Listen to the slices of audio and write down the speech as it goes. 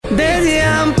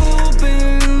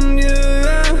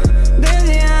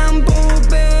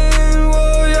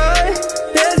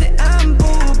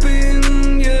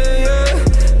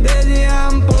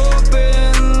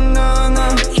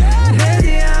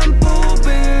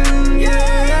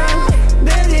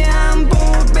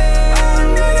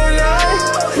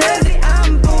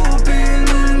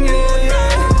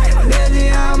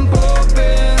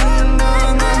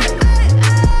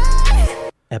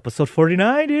episode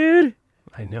 49, dude.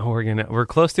 I know we're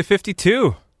close to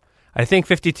 52. I think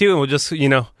 52, and we'll just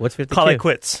What's 52? call it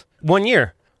quits. 1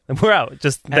 year, and we're out.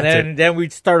 Just that's it. Then we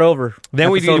start over. Then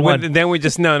we do. Episode 1. Then we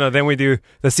just Then we do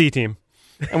the C team,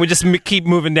 and we just keep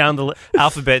moving down the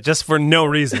alphabet just for no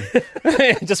reason.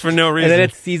 Just for no reason. And then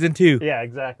it's season 2. Yeah,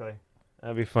 exactly.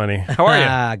 That'd be funny. How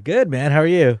are you? Good, man. How are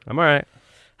you? I'm all right.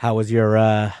 How was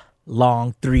your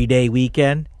long 3-day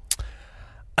weekend?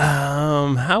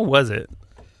 How was it?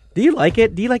 Do you like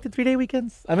it? Do you like the 3-day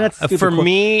weekends? I mean, that's a stupid for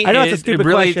me. I know it's a stupid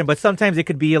really, question, but sometimes it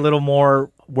could be a little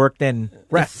more work than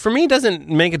rest. For me, it doesn't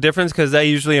make a difference because I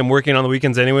usually am working on the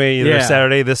weekends anyway. Either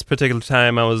Saturday. This particular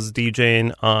time, I was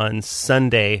DJing on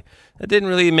Sunday. It didn't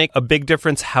really make a big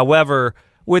difference. However,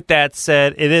 with that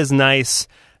said, it is nice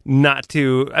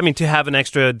to have an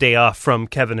extra day off from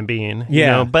Kevin and Bean.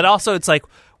 Yeah. But also, it's like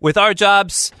with our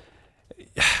jobs,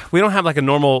 we don't have like a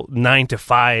normal 9 to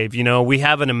 5. We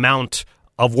have an amount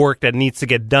of work that needs to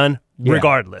get done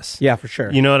regardless. Yeah, for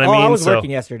sure. You know what I mean? I was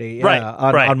working yesterday. Right,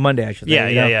 on Monday, I should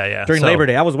say. Yeah. During Labor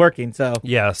Day, I was working, so.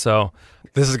 Yeah, so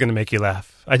this is going to make you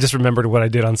laugh. I just remembered what I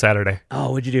did on Saturday.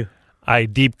 Oh, what'd you do? I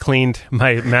deep cleaned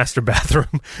my master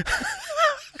bathroom.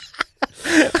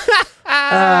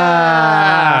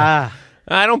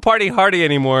 I don't party hardy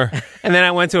anymore. And then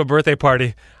I went to a birthday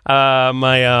party.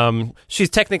 She's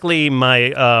technically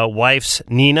my wife's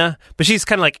Nina, but she's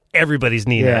kind of like everybody's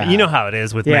Nina. Yeah. You know how it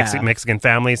is with Yeah. Mexican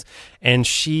families. And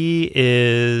she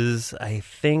is, I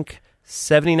think,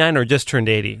 79 or just turned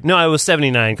 80. No, I was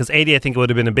 79 because 80 I think would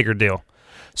have been a bigger deal.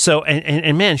 So,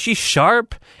 and man, she's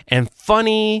sharp and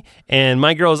funny, and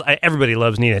my girls, everybody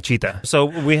loves Nina Chita. So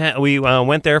we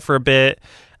went there for a bit,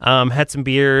 had some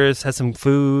beers, had some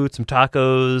food, some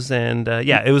tacos, and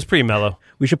it was pretty mellow.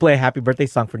 We should play a happy birthday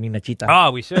song for Nina Chita.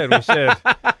 Oh, we should.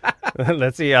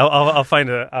 Let's see. I'll find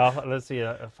let's see.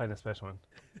 I'll find a special one.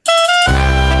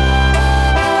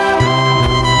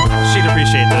 She'd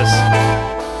appreciate this.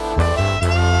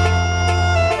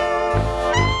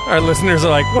 Our listeners are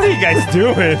like, what are you guys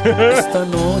doing? Esta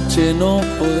noche no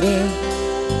podré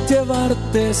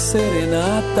llevarte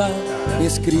serenata ni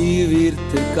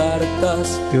escribirte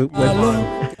cartas. Dude, a lo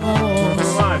que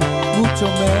vamos, mucho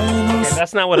menos. Okay,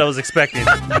 that's not what I was expecting.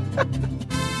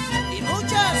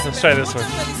 Let's try this one.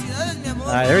 All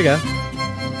right, there we go.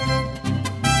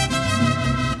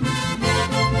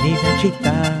 Nina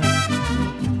Chita.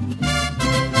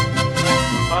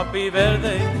 Happy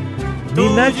birthday.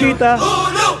 Nina Chita.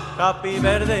 Happy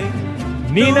birthday.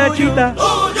 Nina Chita.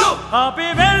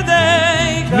 Happy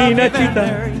birthday. Nina Chita.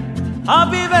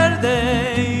 Happy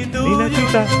birthday to Nina you.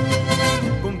 Chita.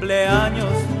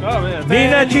 Cumpleaños. Oh, man.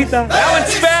 Nina Chita. That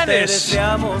one's Te Spanish.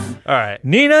 deseamos. All right.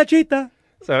 Nina Chita.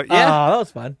 So, Oh, that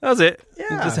was fun. that was it.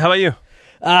 Yeah. Just, how about you?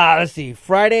 Let's see.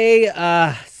 Friday,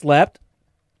 slept.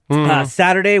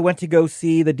 Saturday, went to go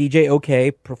see the DJ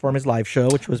OK perform his live show,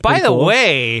 which was By pretty the cool.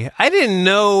 way, I didn't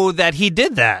know that he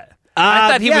did that.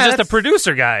 I thought he was just a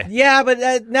producer guy. Yeah,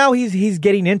 but now he's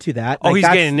getting into that. Oh, he's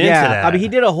getting into that. I mean, he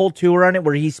did a whole tour on it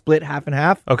where he split half and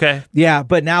half. Okay. Yeah,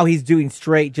 but now he's doing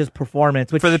straight just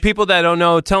performance. Which, For the people that don't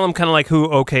know, tell them kind of like who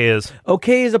OK is.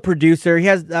 OK is a producer. He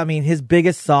has, his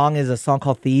biggest song is a song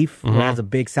called Thief. It has a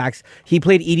big sax. He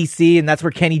played EDC, and that's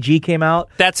where Kenny G came out.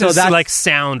 That's his like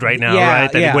sound right now, Yeah,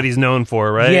 right? That's yeah. what he's known for,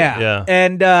 right? Yeah.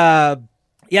 And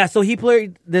so he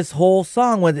played this whole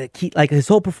song with his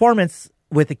whole performance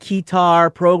with a guitar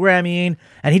programming,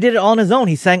 and he did it all on his own.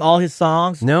 He sang all his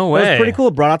songs. No It way. was pretty cool.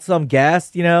 Brought out some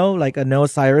guests, like a Noah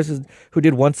Cyrus who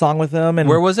did one song with him. And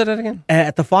Where was it at again?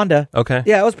 at the Fonda. Okay.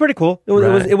 Yeah, it was pretty cool.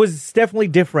 Right. It was definitely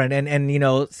different, and it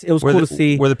was cool to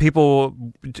see. Were the people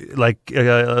like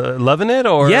loving it,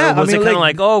 or Yeah, was I mean, it kind of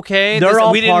like, like okay? they're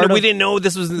all we part of- didn't know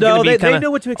this was going No, to be they kind of.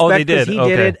 knew what to expect. Oh, they 'cause did. He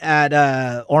Okay. did it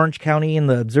at Orange County in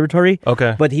the observatory.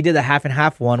 Okay. But he did the half and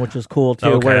half one, which was cool too,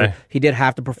 Okay. where he did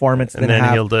half the performance, And then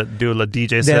half, he'll do a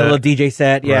DJ set. then a little DJ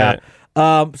set. Yeah.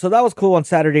 So that was cool on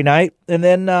Saturday night, and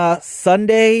then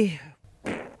Sunday.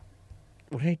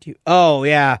 What did I do? Oh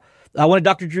yeah, I went to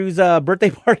Dr. Drew's birthday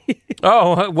party.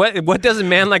 Oh, what does a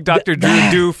man like Dr.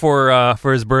 Drew do for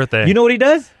his birthday? You know what he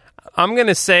does? I'm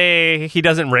gonna say he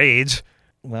doesn't rage.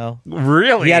 Well,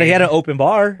 Really? he had an open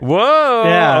bar. Whoa.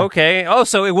 Yeah. Okay. Oh,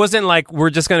 so it wasn't like we're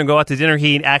just going to go out to dinner.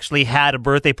 He actually had a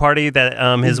birthday party that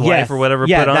his wife or whatever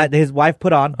put on? that his wife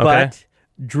put on. Okay. But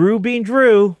Drew being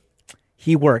Drew,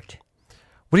 he worked.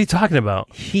 What are you talking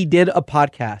about? He did a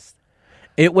podcast.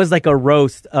 It was like a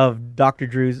roast of Dr.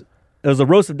 Drew's. It was a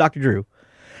roast of Dr. Drew.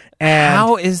 And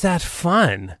How is that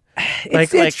fun?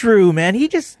 it's true, man. He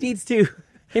just needs to.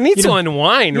 He needs to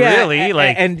unwind, really. And,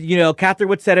 Like, Catherine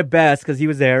Wood said it best because he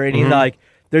was there, and he's like,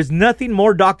 There's nothing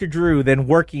more Dr. Drew than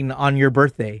working on your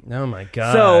birthday. Oh, my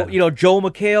God. So, Joel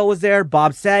McHale was there,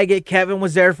 Bob Saget, Kevin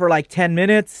was there for like 10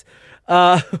 minutes.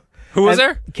 Who was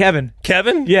there? Kevin.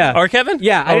 Kevin? Yeah. Our Kevin?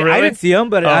 Yeah, Oh, really? I didn't see him,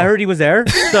 but I heard he was there.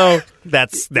 So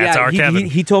That's yeah, our Kevin.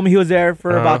 He told me he was there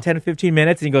for about 10 to 15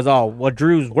 minutes, and he goes, "Oh, well,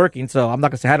 Drew's working, so I'm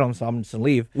not gonna say hi to him, so I'm just gonna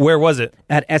leave." Where was it?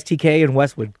 At STK in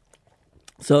Westwood.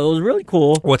 So it was really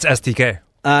cool. What's STK?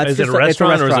 It's Is it just a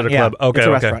restaurant or is it a yeah. club? Okay, It's a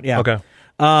okay. restaurant, yeah. Okay.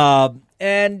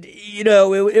 And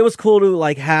it was cool to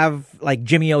like have like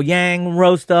Jimmy O Yang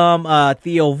roast them,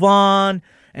 Theo Vaughn,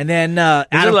 and then These are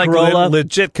Adam like Carolla.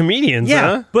 legit comedians, Yeah,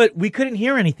 huh? but we couldn't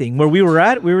hear anything. Where we were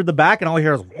at, we were in the back, and all we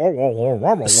hear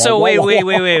was... So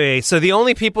wait. So the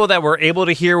only people that were able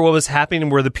to hear what was happening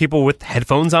were the people with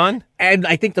headphones on? And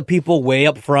I think the people way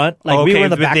up front, like we were in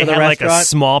the but back they of the had restaurant. like a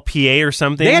small PA or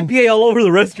something? They had PA all over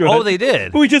the restaurant. Oh, they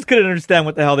did? But we just couldn't understand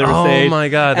what the hell they were Oh, saying. my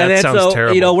God, And that then, sounds so,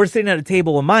 terrible. we're sitting at a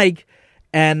table with Mike,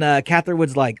 and Catherine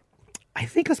was like, I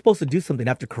think I'm supposed to do something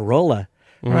after Carolla.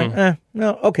 I'm like,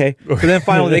 no, okay. So then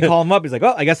finally they call him up. He's like,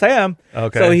 oh, I guess I am.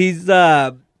 Okay. So he's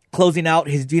closing out.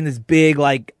 He's doing this big,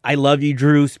 like, I love you,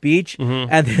 Drew speech.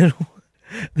 And then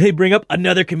they bring up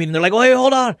another comedian. They're like, oh, hey,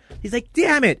 hold on. He's like,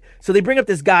 damn it. So they bring up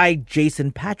this guy,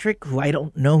 Jason Patrick, who I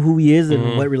don't know who he is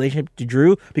and what relationship to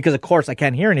Drew, because, of course, I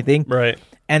can't hear anything. Right.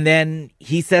 And then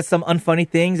he says some unfunny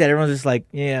things that everyone's just like,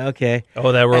 yeah, okay.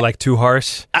 Oh, that were like too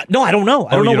harsh? No, I don't know.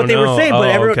 I don't know you what they don't were know. saying,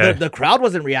 but Oh, okay. the crowd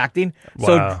wasn't reacting.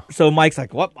 Wow. So Mike's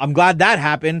like, well, I'm glad that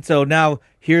happened. So now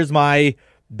here's my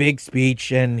big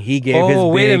speech, and he gave his Oh,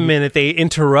 wait a big- minute. They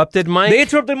interrupted Mike? They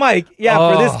interrupted Mike,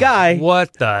 for this guy.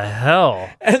 What the hell?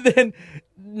 And then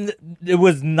it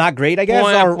was not great, I guess,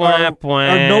 Wah, or wah,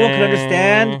 no one could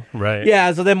understand. Right.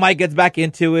 Yeah, so then Mike gets back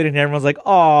into it, and everyone's like,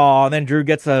 oh, and then Drew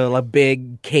gets a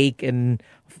big cake and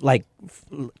like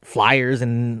flyers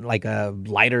and like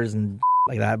lighters and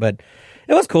like that. But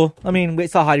it was cool. I mean, we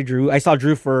saw hi to Drew. I saw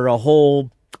Drew for a whole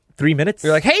 3 minutes.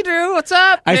 You're like, hey, Drew, what's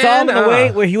up? I saw him man? on the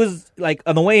way where he was like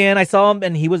on the way in. I saw him,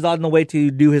 and he was on the way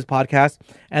to do his podcast.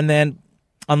 And then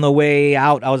on the way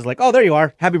out, I was like, "Oh, there you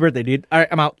are! Happy birthday, dude! All right,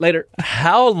 I'm out later."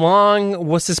 How long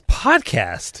was this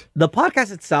podcast? The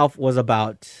podcast itself was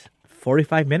about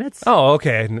 45 minutes. Oh,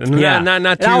 okay. Not too And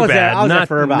I was there- bad. I was there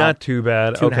for about not too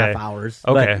bad. 2.5 hours.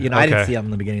 Okay, But, I didn't okay. see him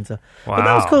in the beginning. So, But that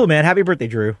Wow. was cool, man. Happy birthday,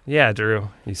 Drew. Yeah, Drew,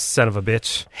 you son of a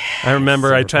bitch. I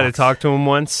remember I tried to talk to him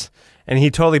once, and he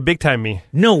totally big-timed me.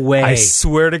 No way. I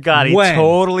swear to God, he When?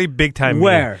 totally big-timed me.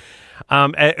 Where?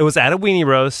 It was at a weenie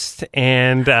roast,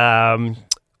 and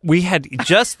we had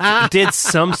just did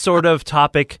some sort of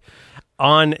topic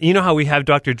on, you know how we have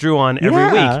Dr. Drew on every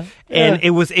Yeah, week, and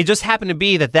it just happened to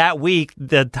be that week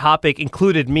the topic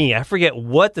included me. I forget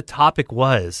what the topic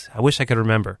was. I wish I could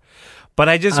remember, but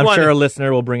I just I'm wanted. sure a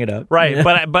listener will bring it up. Right,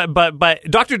 but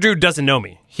Dr. Drew doesn't know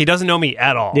me. He doesn't know me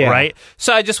at all, Yeah. right?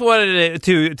 So I just wanted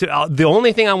to the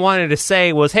only thing I wanted to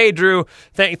say was, "Hey, Drew,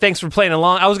 thanks for playing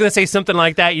along." I was going to say something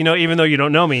like that, even though you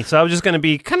don't know me. So I was just going to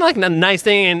be kind of like a nice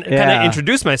thing and kind Yeah. of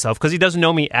introduce myself because he doesn't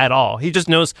know me at all. He just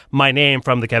knows my name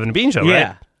from the Kevin and Bean Show, Yeah.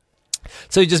 right?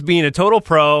 So just being a total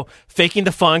pro, faking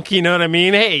the funk, you know what I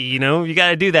mean? Hey, you got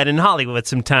to do that in Hollywood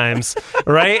sometimes,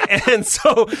 right? And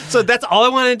so that's all I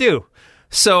wanted to do.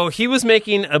 So he was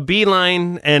making a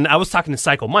beeline, and I was talking to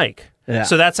Psycho Mike. Yeah.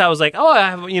 So that's how I was like, oh, I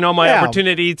have, my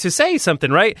opportunity to say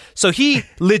something, right? So he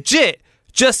legit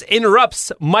just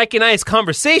interrupts Mike and I's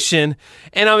conversation,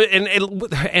 and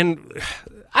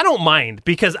I don't mind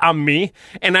because I'm me,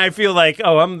 and I feel like,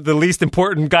 oh, I'm the least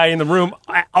important guy in the room.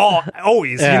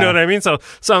 Always, Yeah. you know what I mean? So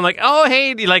I'm like, oh,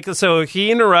 hey, so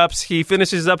he interrupts, he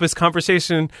finishes up his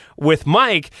conversation with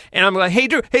Mike, and I'm like, hey,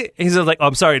 Drew, hey, he's like, oh,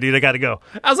 I'm sorry, dude, I gotta go.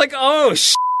 I was like, oh,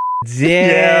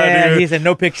 Yeah, dude. he said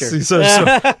no picture. So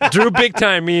Drew big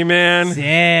time me, man.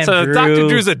 Damn, so Drew. Dr.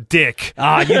 Drew's a dick.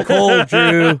 Ah, you cold,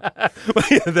 Drew.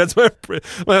 That's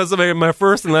my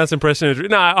first and last impression of Drew.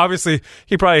 No, obviously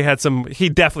he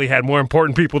definitely had more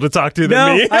important people to talk to than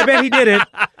No, me. I bet he didn't.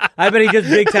 I bet he just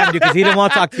big timed you because he didn't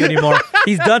want to talk to you anymore.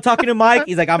 He's done talking to Mike.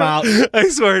 He's like, I'm out. I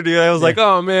swear to you, I was like,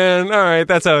 oh man, all right,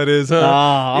 that's how it is, huh?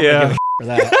 Oh, I'm yeah.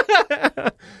 gonna give a for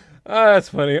that. Oh, that's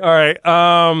funny. All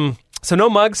right. So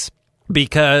no Muggs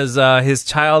because his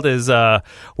child is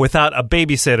without a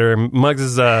babysitter.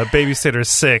 Muggs' babysitter's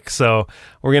sick, so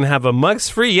we're gonna have a Muggs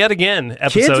free yet again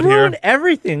Kids episode ruin here.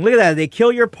 everything. Look at that. They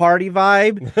kill your party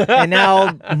vibe, and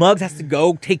now Muggs has to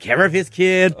go take care of his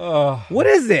kid. What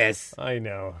is this? I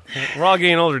know. We're all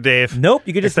getting older, Dave. Nope.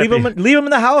 You can just Except leave him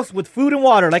in the house with food and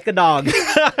water like a dog.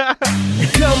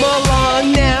 Come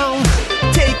along now,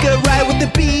 take a ride with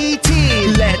the BT.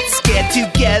 Let's get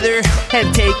together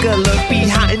and take a look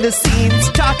behind the scenes.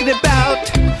 Talking about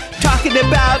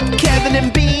Kevin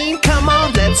and Bean. Come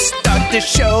on, let's the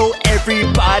show.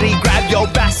 Everybody grab your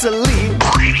Vaseline.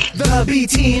 The B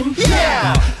Team,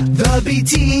 yeah. The B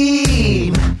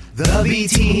Team. The B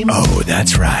Team. Oh,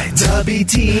 that's right. The B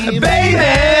Team,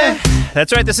 baby.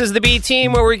 That's right. This is the B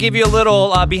Team, where we give you a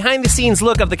little behind-the-scenes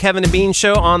look of the Kevin and Bean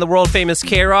Show on the world-famous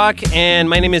K-Rock. And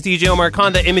my name is DJ Omar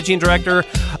Khan, the imaging director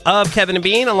of Kevin and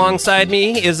Bean. Alongside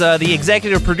me is the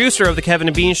executive producer of the Kevin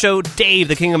and Bean Show, Dave,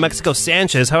 the King of Mexico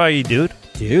Sanchez. How are you, dude?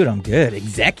 Dude, I'm good.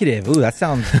 Executive. Ooh, that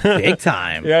sounds big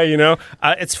time. Yeah, you know,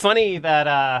 it's funny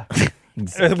that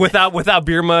without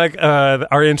beer mug,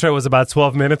 our intro was about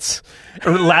 12 minutes.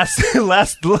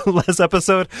 Last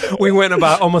episode, we went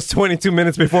about almost 22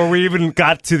 minutes before we even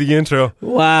got to the intro.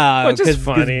 Wow. Which is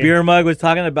funny. Because Beer Mug was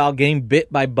talking about getting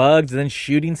bit by bugs and then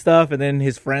shooting stuff, and then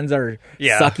his friends are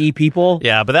sucky people.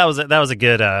 Yeah, but that was a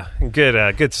good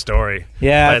story.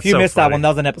 Yeah, But if you missed that one, that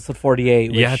was on episode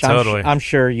 48. Which Yeah, totally. I'm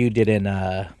sure you didn't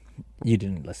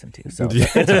listen to, so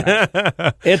it's all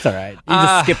right. It's all right. You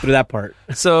just skip through that part.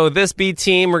 So this B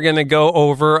Team, we're going to go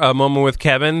over a moment with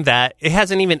Kevin that it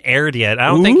hasn't even aired yet. I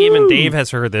don't think even Dave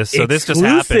has heard this, so this just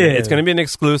happened. It's going to be an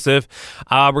exclusive.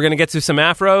 We're going to get to some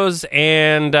afros,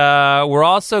 and we're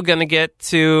also going to get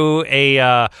to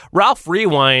a Ralph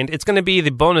Rewind. It's going to be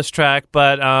the bonus track,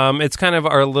 but it's kind of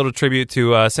our little tribute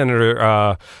to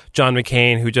Senator John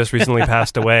McCain, who just recently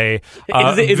passed away.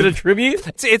 Is it a tribute?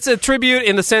 It's a tribute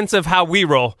in the sense of how we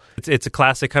roll. It's a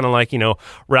classic, kind of like, you know,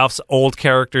 Ralph's old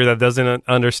character that doesn't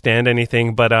understand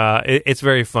anything, but it's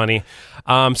very funny.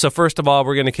 So first of all,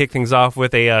 we're going to kick things off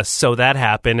with a So That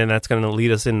Happened, and that's going to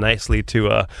lead us in nicely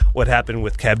to what happened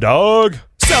with Kev Dog.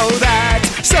 So that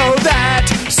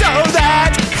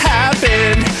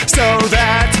happened. So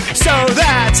that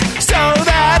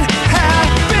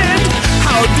happened.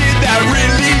 How did that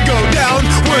really go down?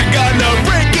 We're gonna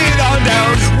break it all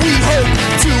down. We hope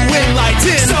to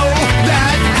enlighten. So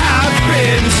that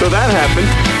happened. So that happened.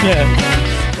 Yeah.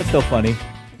 That's still funny.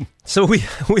 So we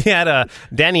had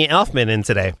Danny Elfman in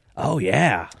today. Oh,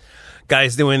 yeah.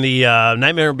 Guys doing the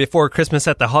Nightmare Before Christmas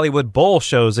at the Hollywood Bowl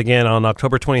shows again on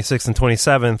October 26th and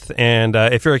 27th. And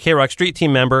if you're a K-Rock Street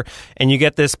Team member and you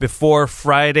get this before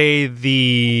Friday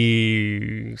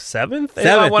the 7th?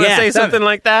 I want to say something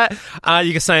like that.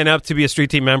 You can sign up to be a Street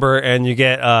Team member and you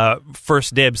get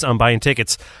first dibs on buying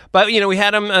tickets. But, you know, we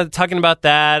had him talking about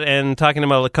that and talking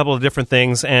about a couple of different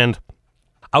things. And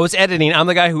I was editing. I'm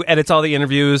the guy who edits all the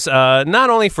interviews, not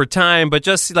only for time, but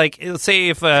just like, say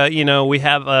if, we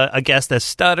have a guest that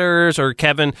stutters or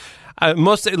Kevin.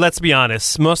 Let's be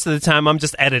honest, most of the time I'm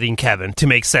just editing Kevin to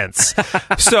make sense.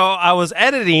 So I was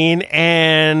editing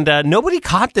and nobody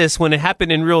caught this when it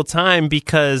happened in real time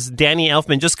because Danny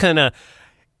Elfman just kind of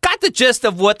got the gist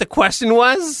of what the question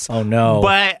was. Oh, no.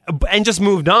 And just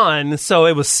moved on, so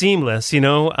it was seamless, you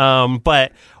know?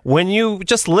 But when you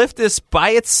just lift this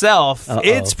by itself,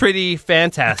 it's pretty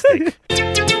fantastic.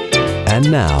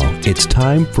 And now, it's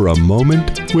time for a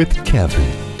moment with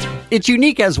Kevin. It's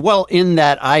unique as well in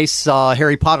that I saw a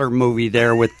Harry Potter movie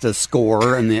there with the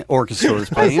score and the orchestra was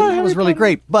playing. It was really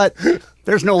great, but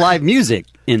there's no live music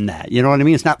in that. You know what I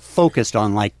mean? It's not focused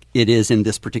on like it is in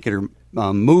this particular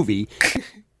movie.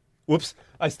 Whoops,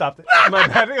 I stopped it. Am I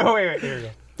bad? Oh, wait, here we go.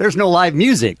 There's no live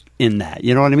music in that.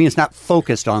 You know what I mean? It's not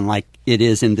focused on like it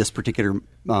is in this particular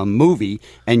movie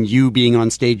and you being on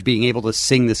stage being able to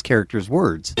sing this character's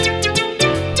words.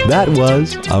 That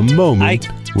was a moment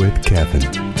with Kevin.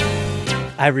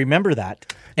 I remember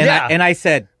that. And I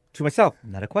said to myself,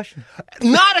 not a question.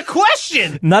 Not a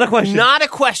question! Not a question. Not a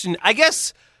question. I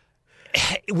guess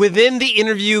within the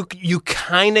interview, you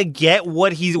kind of get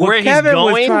where he's going. Kevin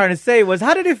was trying to say was,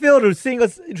 how did it feel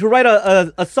to write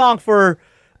a song for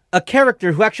a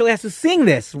character who actually has to sing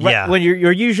this when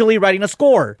you're usually writing a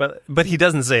score? But he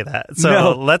doesn't say that.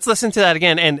 So let's listen to that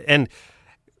again. And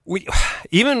we,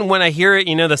 even when I hear it,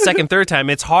 you know, the second, third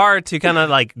time, it's hard to kind of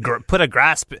like put a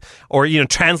grasp or, you know,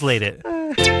 translate it.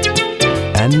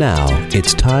 And now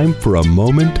it's time for a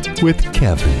moment with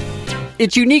Kevin.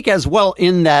 It's unique as well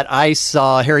in that I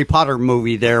saw a Harry Potter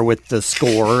movie there with the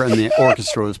score and the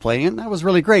orchestra was playing, and that was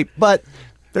really great. But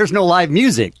there's no live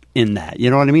music in that.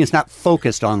 You know what I mean? It's not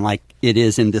focused on like it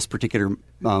is in this particular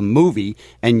movie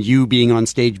and you being on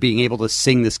stage being able to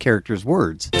sing this character's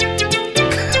words.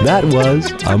 That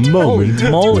was a moment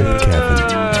with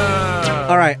Kevin.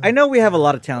 All right, I know we have a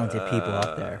lot of talented people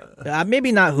out there.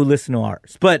 Maybe not who listen to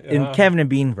ours, but in Kevin and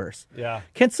Bean verse. Yeah.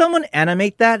 Can someone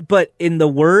animate that, but in the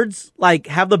words, like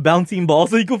have the bouncing ball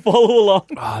so you can follow along?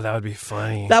 Oh, that would be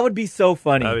funny. That would be so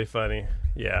funny. That would be funny.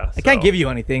 Yeah. I can't give you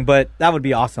anything, but that would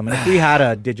be awesome. And if we had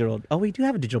a digital... Oh, we do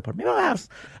have a digital part. Maybe I'll have...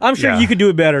 I'm sure you could do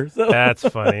it better. So. That's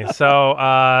funny. So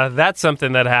that's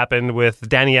something that happened with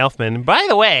Danny Elfman. By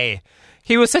the way,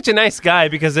 He was such a nice guy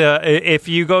because if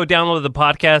you go download the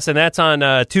podcast, and that's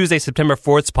on Tuesday, September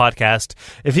 4th's podcast,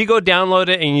 if you go download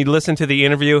it and you listen to the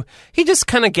interview, he just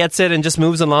kind of gets it and just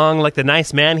moves along like the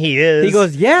nice man he is. He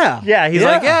goes, yeah. Yeah, he's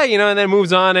like, yeah, and then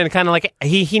moves on and kind of like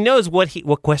he knows what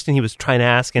question he was trying to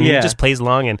ask, and he just plays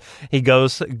along and he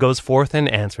goes forth and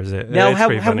answers it. Now,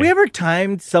 have we ever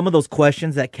timed some of those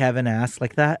questions that Kevin asked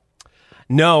like that?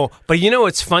 No, but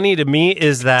what's funny to me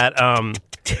is that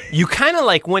you kind of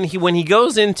like when he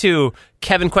goes into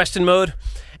Kevin question mode,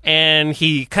 and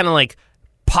he kind of like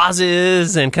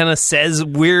pauses and kind of says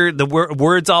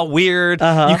words all weird.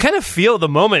 You kind of feel the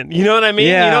moment. You know what I mean?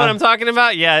 Yeah. You know what I'm talking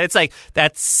about? Yeah, it's like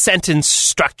that sentence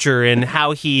structure and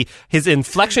how his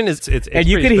inflection is. It's and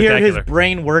you pretty can hear his spectacular.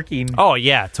 brain working. Oh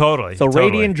yeah, totally. So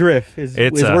totally. Radiant Drift is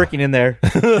working in there.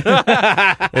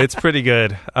 It's pretty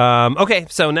good. Okay,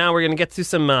 so now we're gonna get to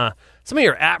some of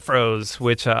your afros,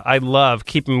 which I love.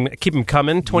 Keep them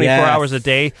coming. 24 hours a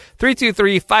day.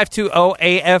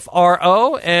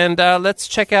 323-520-AFRO, and let's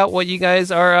check out what you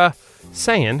guys are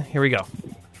saying. Here we go.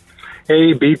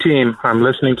 Hey, B-Team. I'm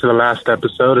listening to the last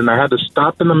episode, and I had to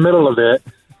stop in the middle of it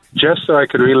just so I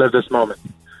could relive this moment.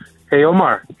 Hey,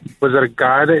 Omar, was it a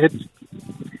guy that hit...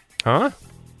 Huh?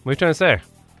 What are you trying to say?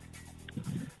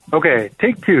 Okay,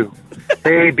 take two.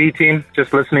 Hey, B-Team,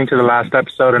 just listening to the last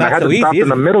episode, and Not I had so to stop easy, in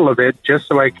the middle of it just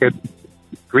so I could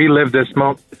relive this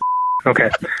moment. Okay,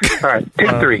 all right, take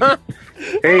three.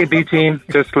 Hey, B-Team,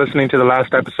 just listening to the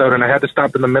last episode, and I had to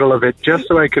stop in the middle of it just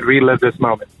so I could relive this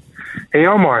moment. Hey,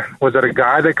 Omar, was it a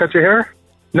guy that cut your hair?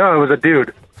 No, it was a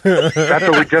dude. That's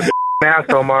what we just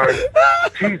asked, Omar.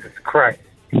 Jesus Christ.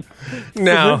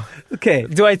 Now, okay.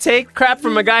 do I take crap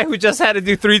from a guy who just had to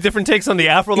do 3 different takes on the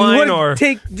Afro You line, wouldn't or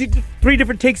take 3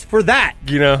 different takes for that.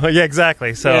 yeah,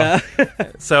 exactly. So,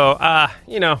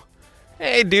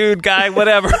 hey, dude, guy,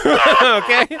 whatever.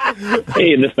 Okay.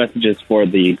 Hey, this message is for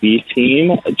the B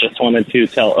team. I just wanted to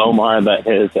tell Omar that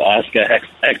his Ask a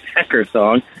Hecker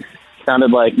song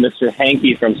sounded like Mr.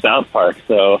 Hanky from South Park.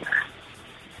 So,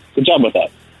 good job with that.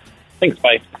 Thanks,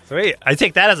 bye. Sweet. I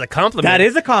take that as a compliment. That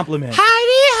is a compliment.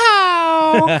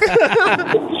 Howdy-ho!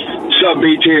 What's up,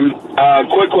 B-Team?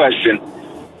 Quick question.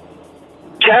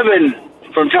 Kevin,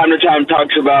 from time to time,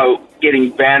 talks about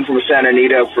getting banned from Santa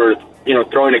Anita for,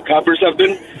 throwing a cup or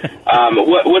something.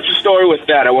 What's the story with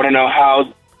that? I want to know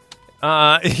how...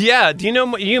 Yeah, do you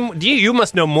know... You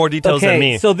must know more details than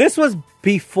me. So this was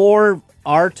before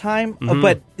our time,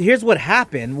 but here's what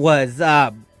happened was...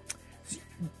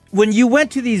 when you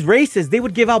went to these races, they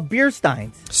would give out beer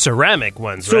steins. Ceramic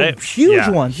ones, So right? huge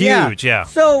ones. Huge, yeah.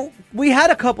 So we had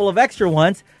a couple of extra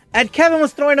ones, and Kevin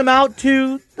was throwing them out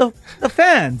to the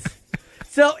fans.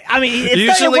 So, I mean,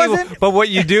 it wasn't... But what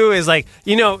you do is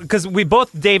because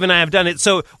Dave and I have done it.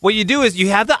 So what you do is you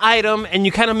have the item, and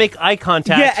you kind of make eye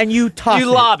contact. Yeah, and you toss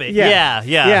You lob it.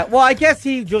 Yeah. Well, I guess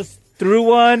he just threw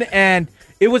one, and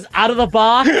it was out of the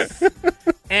box,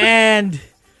 and...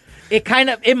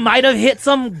 It might have hit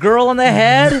some girl on the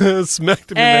head. Smacked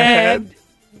him in the head.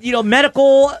 And,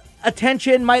 medical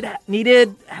attention might have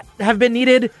been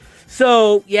needed.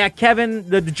 So, yeah, Kevin,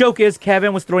 the joke is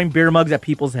Kevin was throwing beer mugs at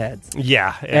people's heads.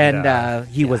 Yeah. And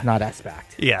he was not asked back.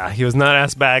 Yeah, he was not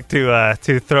asked back to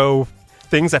throw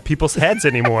things at people's heads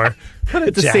anymore. What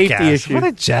a jackass. Safety issue. What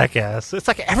a jackass. It's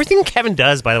like everything Kevin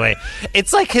does, by the way.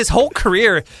 It's like his whole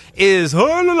career is, you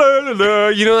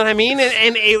know what I mean?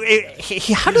 And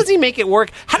how does he make it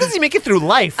work? How does he make it through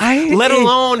life? Let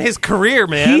alone his career,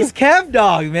 man. He's Kev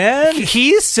Dog, man.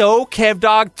 He's so Kev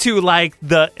Dog to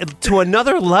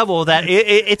another level that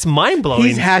it's mind blowing.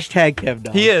 He's hashtag Kev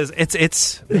Dog. He is.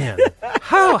 It's man.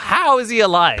 How is he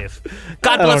alive?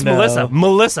 God bless know. Melissa.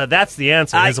 Melissa, that's the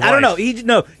answer. His wife. I don't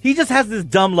know. He just has this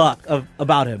dumb luck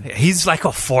about him. He's like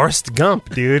a Forrest Gump,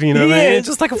 dude. You know what I mean? It's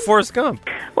just like a Forrest Gump.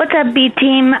 What's up,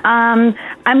 B-Team? I'm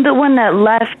the one that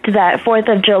left that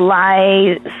 4th of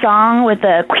July song with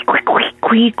the quee,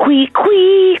 quee, quee, quee,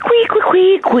 quee,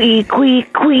 quee, quee, quee,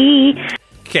 quee.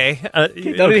 Okay.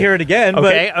 Don't hear it again.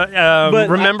 Okay. But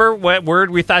remember what word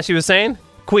we thought she was saying?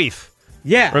 Queef.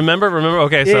 Yeah. Remember?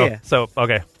 Okay, yeah. so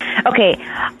okay. Okay,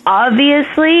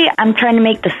 obviously, I'm trying to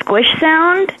make the squish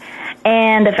sound,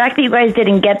 and the fact that you guys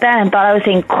didn't get that and thought I was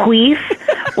saying queef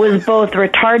was both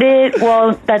retarded,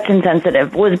 well, that's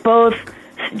insensitive, was both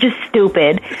just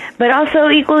stupid, but also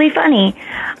equally funny.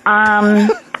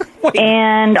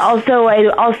 And also, I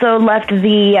also left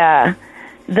the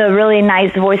really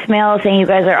nice voicemail saying you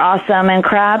guys are awesome and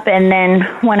crap, and then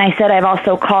when I said I've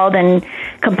also called and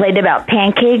complained about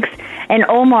pancakes, and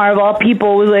Omar, of all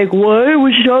people, was like, what?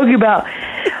 What you talking about?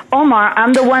 Omar,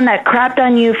 I'm the one that crapped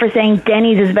on you for saying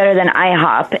Denny's is better than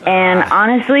IHOP. And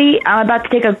honestly, I'm about to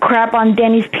take a crap on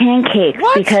Denny's pancakes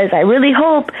because I really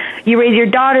hope you raise your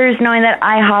daughters knowing that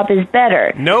IHOP is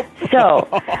better. Nope. So,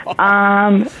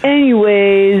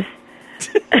 anyways,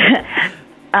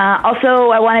 also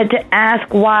I wanted to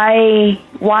ask why,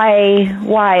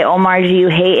 Omar, do you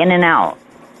hate In-N-Out?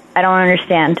 I don't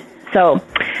understand. So,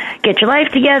 get your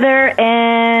life together,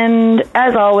 and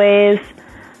as always,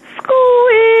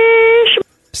 squish.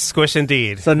 Squish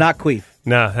indeed. So not queef.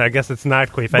 No, I guess it's not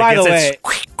queef. By the way,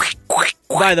 it's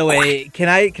by the way, can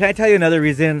I tell you another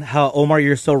reason how, Omar,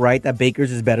 you're so right that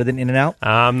Baker's is better than In-N-Out?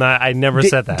 I never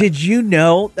said that. Did you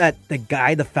know that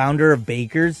the founder of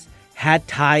Baker's, had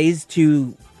ties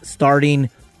to starting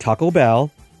Taco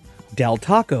Bell, Del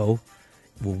Taco,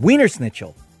 Wiener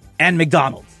Schnitzel, and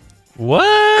McDonald's? What?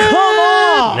 Come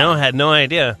on! No, I had no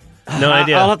idea. No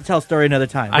idea. I'll have to tell a story another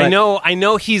time. I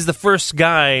know he's the first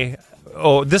guy.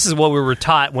 Oh, this is what we were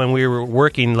taught when we were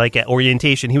working like at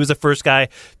orientation. He was the first guy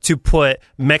to put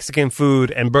Mexican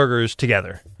food and burgers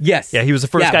together. Yes. Yeah, he was the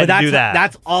first guy to do that.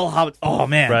 That's all how... Oh,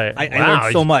 man. Right. I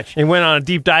learned so much. He went on a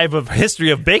deep dive of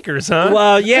history of bakers, huh?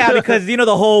 Well, yeah, because, the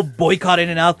whole boycott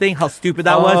In-N-Out thing, how stupid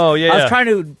that was. Oh, yeah. I was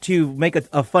trying to make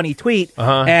a funny tweet,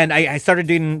 and I started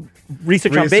doing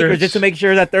research on bakers just to make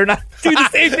sure that they're not doing the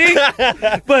same thing.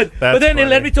 But then it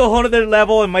led me to a whole other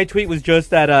level, and my tweet was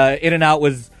just that In-N-Out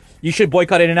was... You should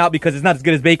boycott In-N-Out because it's not as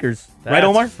good as Baker's. Right,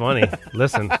 Omar? That's funny.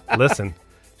 Listen.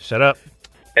 Shut up.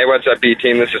 Hey, what's up,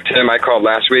 B-Team? This is Tim. I called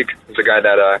last week. It's a guy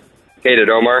that hated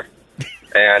Omar.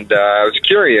 And I was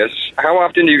curious, how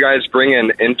often do you guys bring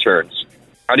in interns?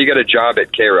 How do you get a job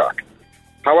at K-Rock?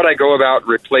 How would I go about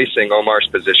replacing Omar's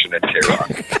position at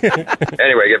K-Rock?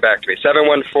 Anyway, get back to me.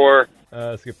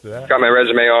 714. Skip to that. Got my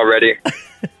resume all ready.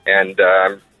 And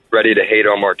I'm ready to hate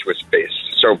Omar to his face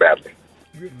so badly.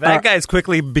 That guy's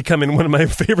quickly becoming one of my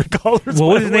favorite callers.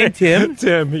 What was his name? Tim?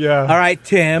 Tim, yeah. All right,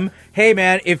 Tim. Hey,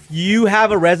 man, if you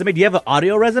have a resume, do you have an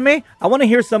audio resume? I want to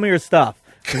hear some of your stuff.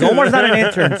 Because Omar's not an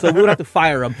intern, so we would have to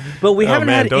fire him. But we haven't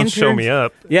had don't interns. Show me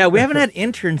up. Yeah, we haven't had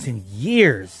interns in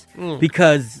years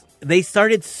because they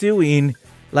started suing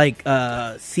like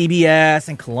CBS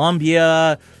and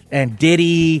Columbia and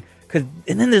Diddy.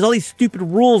 And then there's all these stupid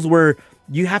rules where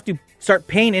you have to start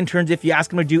paying interns if you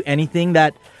ask them to do anything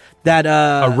that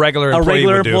a regular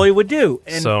employee would do.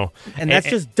 And that's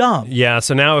just dumb. Yeah,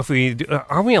 so now if we do,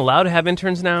 aren't we allowed to have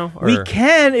interns now? Or? We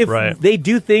can if they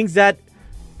do things that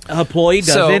an employee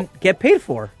doesn't get paid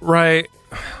for. Right.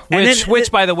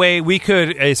 Which, by the way, we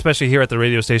could, especially here at the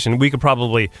radio station, we could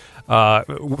probably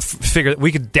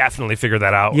we could definitely figure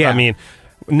that out. Yeah. I mean,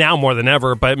 now more than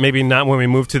ever, but maybe not when we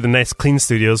move to the nice clean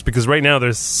studios, because right now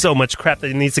there's so much crap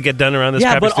that needs to get done around this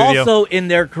crappy studio. Yeah, but also in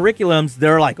their curriculums,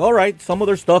 they're like, all right, some of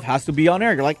their stuff has to be on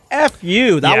air. You're like, F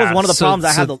you. That was one of the problems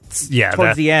I had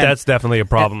towards the end. That's definitely a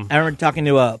problem. I remember talking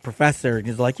to a professor, and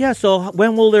he's like, yeah, so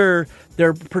when will their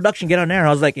production get on air? I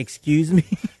was like, excuse me?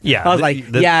 Yeah. I was like,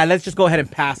 let's just go ahead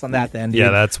and pass on that then, dude. Yeah,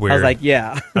 that's weird. I was like,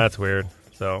 yeah. That's weird.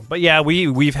 So, but yeah,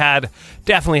 we've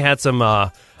definitely had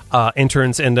some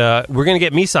interns, and we're gonna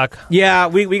get Misak. Yeah,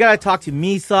 we gotta talk to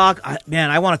Misak.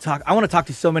 I want to talk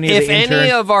to so many of the interns. If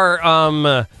any of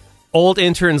our old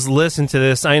interns listen to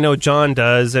this, I know John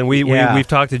does, and we've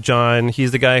talked to John.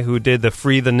 He's the guy who did the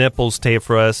Free the Nipples tape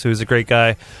for us, who's a great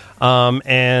guy.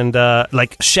 And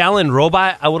like Shallon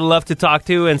Robot, I would love to talk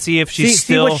to and see if she's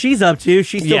see what she's up to.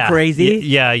 She's still crazy.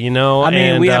 Yeah, I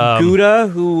mean, we have Gouda,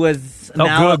 who was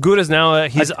Gouda's now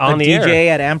he's on the DJ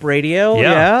air at Amp Radio.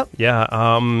 Yeah.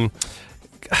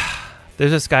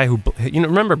 There's this guy who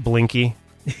remember Blinky.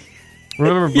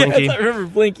 Remember Blinky? Yes, I remember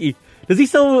Blinky. Does he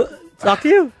still talk to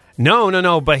you?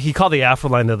 No, but he called the Afro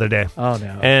line the other day. Oh,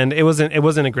 no. And it wasn't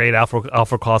a great Afro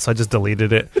call, so I just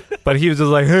deleted it. But he was just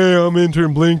like, hey, I'm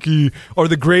intern Blinky, or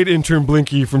the great intern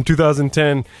Blinky from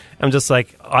 2010. I'm just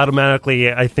like,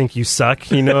 automatically, I think you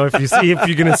suck, if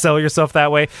you're going to sell yourself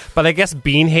that way. But I guess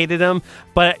Bean hated him.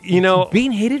 But,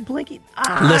 Bean hated Blinky?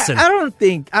 Listen. I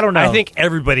don't know. I think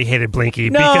everybody hated Blinky.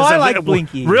 No, I like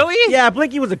Blinky. Really? Yeah,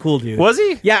 Blinky was a cool dude. Was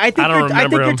he? Yeah, I think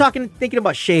you're him. thinking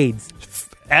about Shades.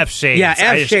 F Shades. Yeah,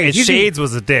 F Shades. Shades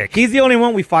was a dick. He's the only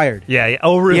one we fired. Yeah.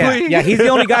 Oh, really? Yeah, he's the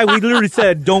only guy we literally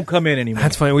said don't come in anymore.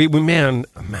 That's fine. We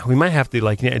might have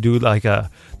to do like a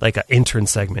intern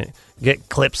segment. Get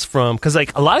clips from, because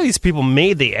like a lot of these people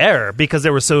made the air because they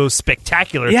were so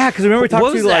spectacular. Yeah, because remember we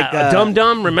talked to like Dum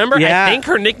Dum. Remember? Yeah. I think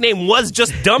her nickname was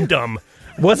just Dum Dum.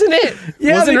 Wasn't it?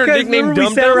 Yeah, wasn't her nickname Dum Dum?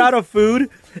 We sent her out of food,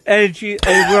 and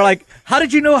we're like, "How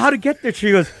did you know how to get there?"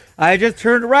 She goes, I just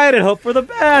turned right and hope for the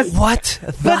best. What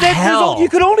the But hell? you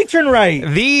could only turn right.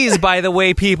 These, by the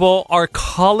way, people are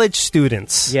college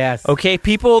students. Yes. Okay,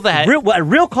 people that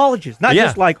real colleges, not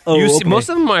just like okay. Most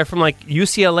of them are from like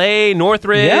UCLA,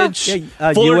 Northridge, Fullerton,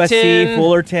 USC,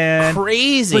 Fullerton.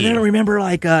 Crazy. But then I remember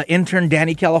like intern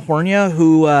Danny California,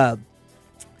 who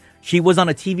she was on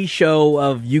a TV show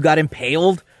of You Got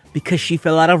Impaled because she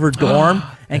fell out of her dorm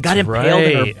and got impaled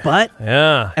in her butt.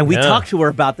 Yeah. And we talked to her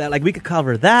about that. Like, we could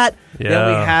cover that. Yeah. Then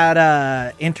we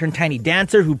had intern Tiny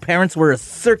Dancer, whose parents were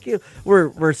circus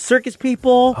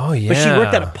people. Oh, yeah. But she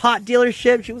worked at a pot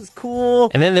dealership. She was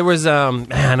cool. And then there was,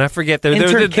 I forget.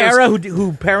 Intern Kara,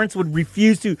 who parents would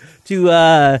refuse to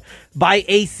buy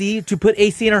AC, to put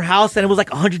AC in her house, and it was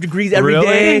like 100 degrees every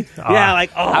day. Yeah,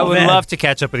 like, I would love to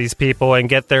catch up with these people and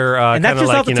get their and that's just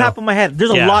like, off the top of my head.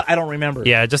 There's a lot I don't remember.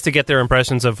 Yeah, just to get their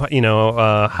impressions of,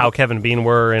 how Kevin and Bean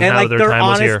were and how like their time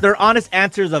was here. They're honest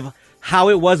answers of how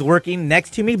it was working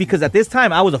next to me, because at this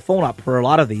time I was a phone op for a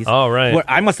lot of these. Oh, right. Where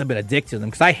I must have been addicted to them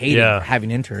because I hated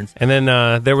having interns. And then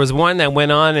there was one that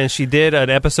went on and she did an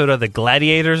episode of The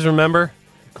Gladiators, remember?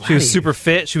 She was super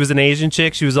fit. She was an Asian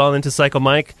chick. She was all into Psycho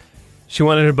Mike. She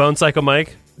wanted to bone Psycho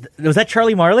Mike. Was that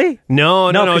Charlie Marley?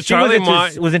 No. Charlie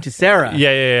was into Sarah.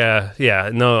 Yeah.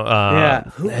 No.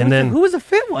 Who was a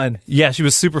fit one? Yeah, she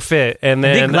was super fit. And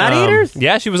then The Gladiators?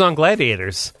 Yeah, she was on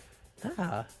Gladiators.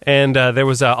 And there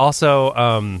was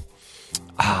also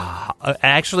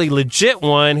actually legit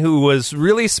one who was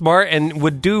really smart and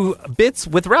would do bits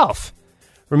with Ralph.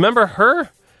 Remember her?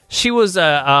 She was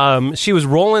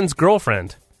Roland's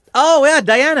girlfriend. Oh yeah,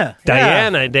 Diana.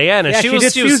 Yeah, she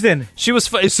was Susan. She was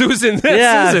Susan.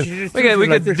 Yeah, Susan. We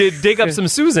could dig up some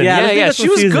Susan. Yeah, she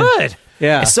was Susan. good.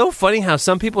 Yeah. It's so funny how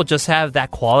some people just have that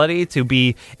quality to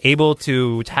be able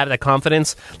to have that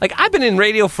confidence. Like, I've been in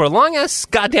radio for a long ass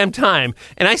goddamn time,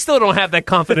 and I still don't have that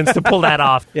confidence to pull that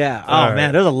off. Yeah. Oh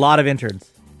man, there's a lot of interns.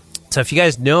 So if you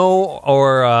guys know,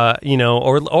 or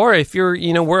or if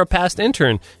you're, we're a past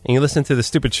intern and you listen to the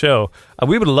stupid show,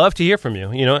 we would love to hear from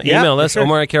you. Email us,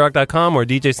 Omar@KRock.com or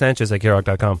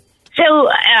DJSanchez@KRock.com. So,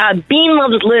 Bean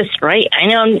loves List, right? I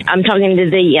know I'm talking to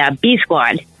the B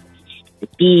Squad.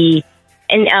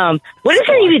 What does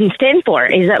that even stand for?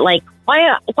 Is that like,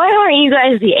 why aren't you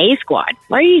guys the A Squad?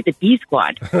 Why are you the B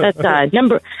Squad? That's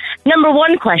number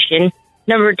one question.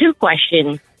 Number two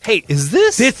question. Hey, is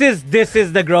this? This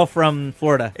is the girl from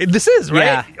Florida. This is,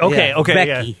 right? Yeah, Okay.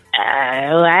 Becky.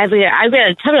 I've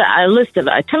got a list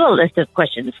of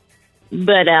questions,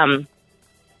 but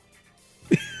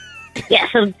yeah.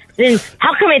 So then,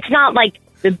 how come it's not like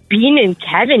the Bean and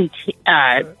Kevin,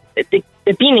 the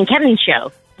Bean and Kevin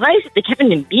show? Why is it the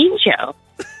Kevin and Bean show?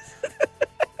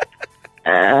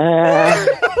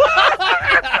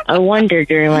 I wonder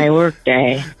during my work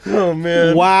day. Oh,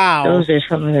 man. Wow. Those are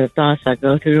some of the thoughts that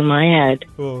go through my head.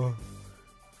 Oh.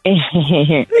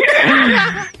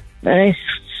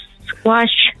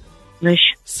 Squash.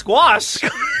 It's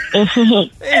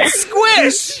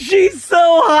Squish. She's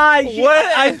so high.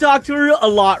 I talked to her a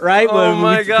lot, right? Oh,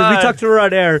 my God. Because we talked to her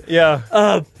on air.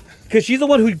 Yeah. Because she's the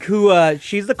one who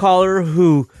she's the caller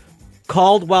who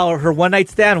called while her one night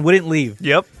stand wouldn't leave.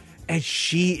 Yep. And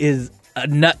she is a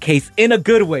nutcase in a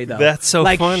good way, though. That's so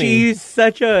funny. She's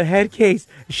such a head case.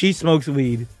 She smokes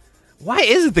weed. Why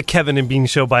is it the Kevin and Bean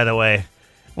show, by the way?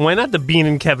 Why not the Bean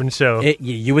and Kevin show?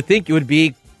 You would think it would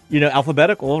be,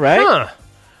 alphabetical, right? Huh.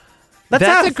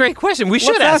 That's a great question. We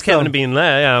should ask Kevin and Bean.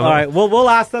 Yeah. All right. Well, we'll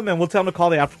ask them and we'll tell them to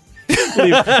call the after.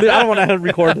 I don't want to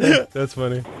record them. That's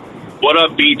funny. What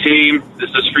up, B team? This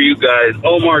is for you guys.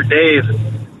 Omar, Dave,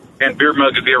 and Beer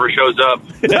Mug if he ever shows up.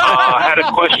 I had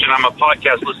a question. I'm a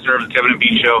podcast listener of the Kevin and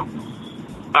Bean show.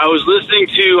 I was listening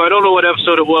to, I don't know what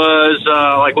episode it was,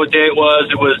 like what day it was.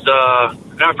 It was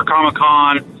after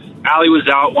Comic-Con. Allie was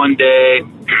out one day,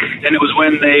 and it was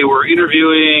when they were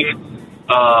interviewing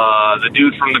the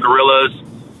dude from the Gorillas.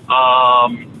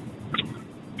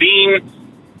 Bean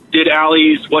did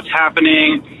Allie's What's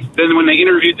Happening. Then when they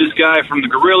interviewed this guy from the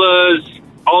Gorillas,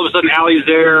 all of a sudden Allie's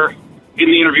there in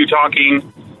the interview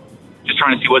talking, just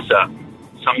trying to see what's up.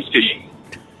 Something's fishy.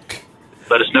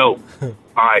 Let us know. All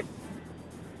right.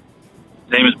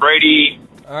 His name is Brady.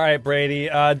 All right, Brady.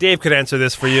 Dave could answer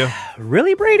this for you.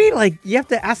 Really, Brady? Like, you have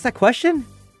to ask that question?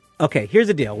 Okay, here's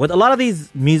the deal. With a lot of these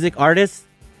music artists,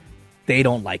 they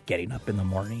don't like getting up in the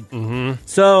morning. Mm-hmm.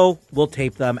 So we'll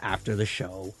tape them after the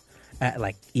show at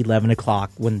like 11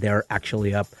 o'clock when they're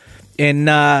actually up. And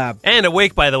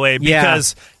awake, by the way,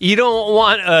 because you don't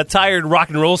want a tired rock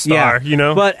and roll star,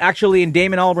 But actually, in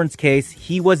Damon Albarn's case,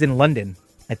 he was in London,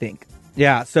 I think.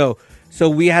 Yeah, so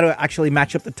we had to actually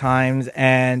match up the times,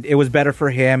 and it was better for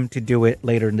him to do it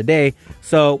later in the day.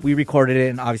 So we recorded it,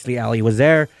 and obviously Allie was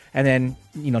there, and then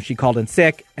she called in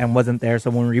sick and wasn't there. So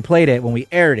when we replayed it, when we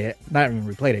aired it, not even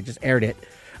replayed it, just aired it.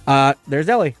 There's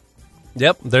Ellie.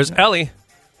 Yep, there's Ellie.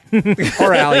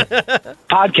 Or Allie.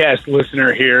 Podcast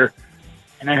listener here,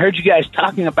 and I heard you guys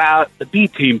talking about the B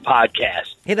Team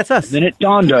podcast. Hey, that's us. And then it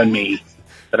dawned on me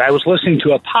that I was listening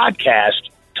to a podcast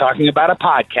talking about a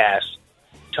podcast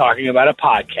talking about a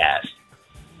podcast.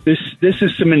 This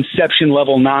is some Inception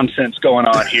level nonsense going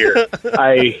on here.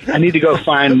 I need to go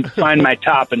find my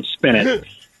top and spin it.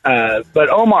 But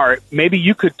Omar, maybe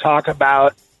you could talk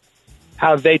about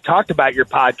how they talked about your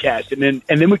podcast, and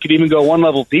then we could even go one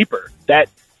level deeper. That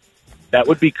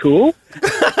would be cool.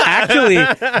 Actually,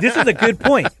 this is a good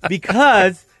point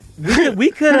because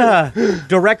we could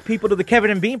direct people to the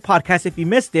Kevin and Bean podcast if you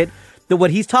missed it.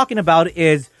 What he's talking about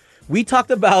is we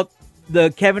talked about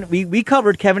we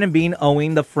covered Kevin and Bean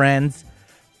owing the Friends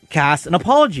cast an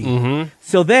apology. Mm-hmm.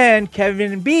 So then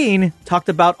Kevin and Bean talked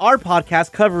about our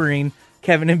podcast covering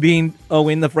Kevin and Bean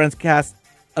owing the Friends cast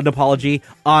an apology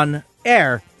on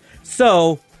air.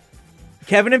 So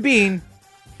Kevin and Bean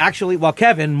actually, while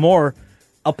Kevin more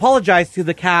apologized to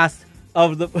the cast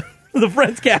of the the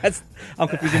Friends cast. I'm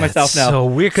confusing myself now. So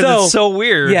weird because it's so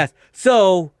weird. Yes.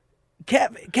 So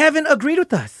Kevin agreed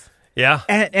with us. Yeah.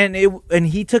 And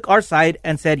he took our side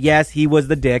and said, yes, he was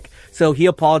the dick. So he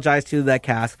apologized to that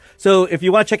cast. So if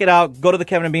you want to check it out, go to the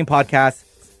Kevin and Bean podcast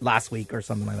last week or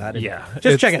something like that. Yeah.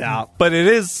 Just check it out. But it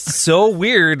is so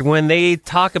weird when they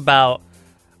talk about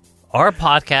our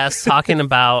podcast, talking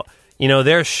about,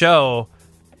 their show,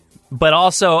 but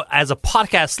also as a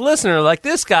podcast listener like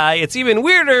this guy, it's even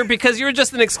weirder because you're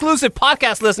just an exclusive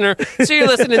podcast listener. So you're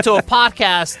listening to a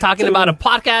podcast, talking about a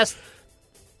podcast,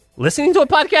 listening to a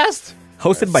podcast?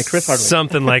 Hosted by Chris Hardwick.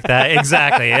 Something like that.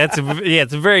 Exactly.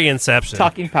 It's very Inception.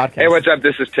 Talking podcast. Hey, what's up?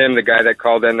 This is Tim, the guy that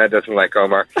called in that doesn't like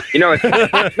Omar.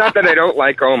 It's not that I don't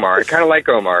like Omar. I kind of like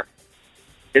Omar.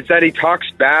 It's that he talks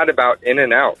bad about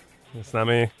In-N-Out. It's not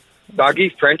me.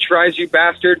 Soggy French fries, you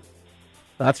bastard.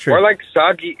 That's true. More like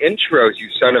soggy intros, you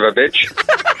son of a bitch.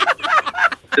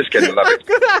 Just kidding, love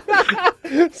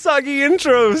it. Soggy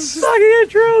intros. Soggy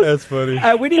intros. That's funny.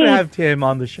 We need to have Tim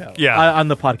on the show. Yeah. On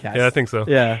the podcast. Yeah, I think so.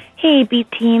 Yeah. Hey, B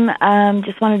Team.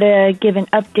 Just wanted to give an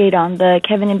update on the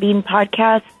Kevin and Bean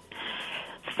podcast.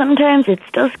 Sometimes it's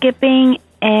still skipping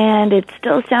and it's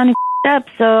still sounding up.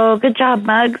 So good job,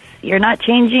 Muggs. You're not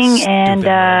changing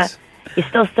and you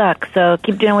still suck. So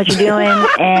keep doing what you're doing.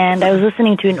 And I was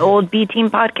listening to an old B Team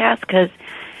podcast because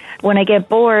when I get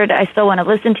bored, I still want to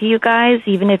listen to you guys,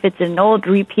 even if it's an old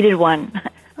repeated one.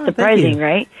 Surprising,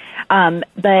 right?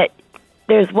 But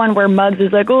there's one where Muggs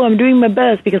is like, oh, I'm doing my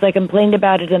best because I complained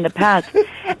about it in the past.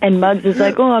 And Muggs is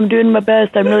like, oh, I'm doing my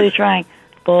best. I'm really trying.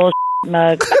 Bullshit,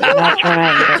 Muggs. You're not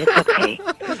trying, but it's okay.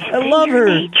 I love her.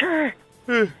 Nature.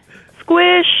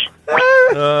 Squish.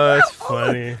 That's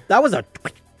funny. That was a...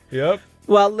 Yep.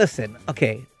 Well, listen.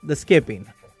 Okay, the skipping.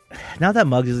 Now that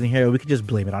Muggs isn't here, we could just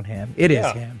blame it on him. It is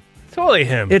him. Totally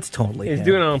him. It's totally him. He's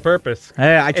doing it on purpose.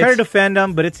 I try to defend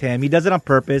him, but it's him. He does it on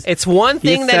purpose. It's one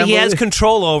thing that he has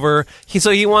control over,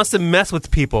 so he wants to mess with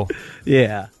people.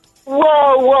 Yeah.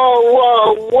 Whoa,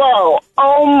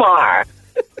 Omar.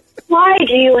 Why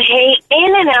do you hate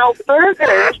In-N-Out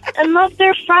burgers and love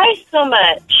their fries so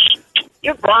much?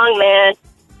 You're wrong, man.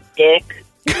 Dick.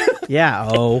 Yeah,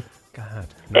 oh. God.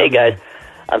 Hey, guys.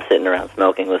 I'm sitting around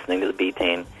smoking, listening to the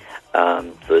B-Team,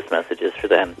 so this message is for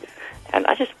them. And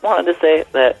I just wanted to say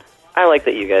that I like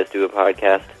that you guys do a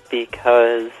podcast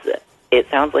because it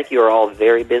sounds like you're all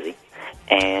very busy,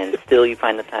 and still you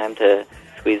find the time to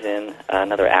squeeze in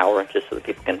another hour just so that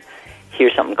people can hear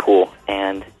something cool.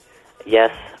 And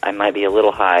yes, I might be a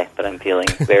little high, but I'm feeling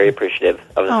very appreciative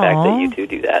of the fact that you two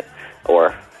do that,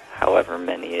 or however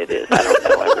many it is. I don't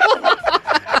know. Ever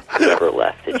since whoever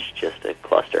left, it's just a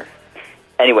cluster.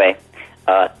 Anyway,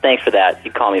 thanks for that.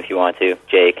 You call me if you want to.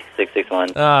 Jake,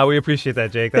 661. We appreciate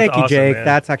that, Jake. That's Thank you, awesome, Jake. man.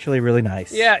 That's actually really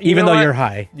nice. Yeah, even though you're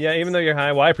high. Yeah, even though you're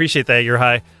high. Well, I appreciate that you're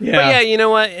high. Yeah. But yeah, you know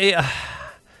what?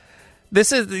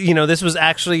 This is, this was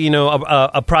actually,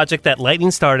 a project that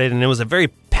Lightning started, and it was a very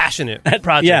passionate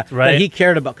project, right? That he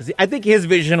cared about, because I think his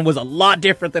vision was a lot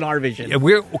different than our vision. Yeah,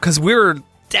 we're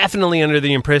definitely under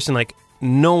the impression, like,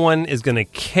 no one is going to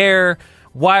care.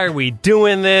 Why are we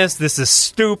doing this? This is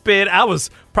stupid. I was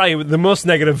probably the most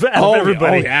negative out of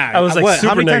everybody. Oh, yeah. I was like super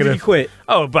How many negative. times did you quit?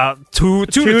 Oh, about two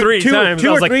to three times. Two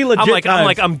I was or three legit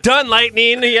times. I'm done,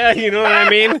 Lightning. Yeah, you know what I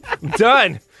mean? I'm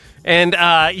done. And,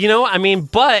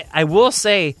 but I will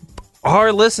say,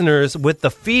 our listeners, with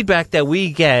the feedback that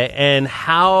we get and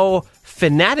how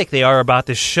fanatic they are about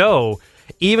the show.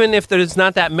 Even if there's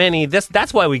not that many,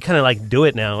 that's why we kind of like do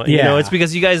it now. You know, it's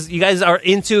because you guys are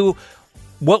into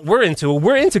what we're into.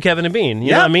 We're into Kevin and Bean.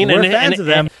 You know what I mean? We're fans of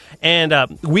them. And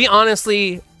we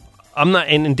honestly, I'm not.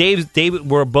 And Dave,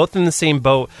 we're both in the same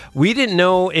boat. We didn't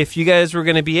know if you guys were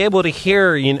going to be able to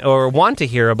hear, or want to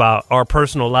hear about our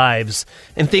personal lives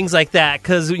and things like that.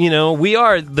 Because we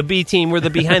are the B team. We're the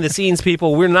behind the scenes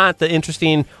people. We're not the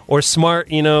interesting or smart.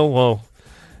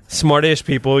 Smartish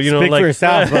people, Speak for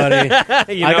yourself, buddy.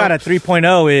 I got a 3.0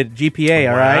 at GPA,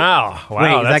 all right? Wow,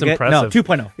 Wait, that's impressive. No,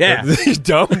 2.0. Yeah. You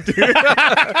don't, dude.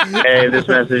 Hey, this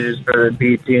message is for the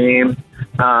B team.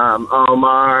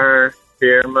 Omar,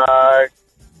 Beer Mug,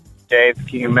 Dave,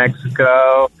 Team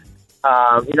Mexico.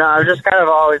 I've just kind of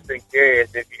always been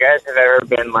curious if you guys have ever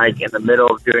been, like, in the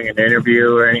middle of doing an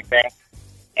interview or anything,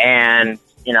 and,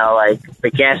 like,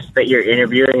 the guests that you're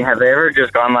interviewing, have they ever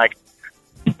just gone, like,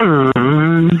 I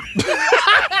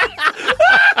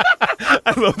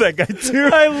love that guy too.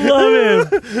 I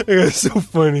love him. It's so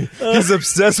funny. He's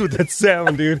obsessed with that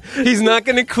sound, dude. He's not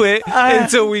going to quit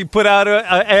until we put out an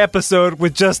episode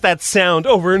with just that sound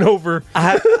over and over.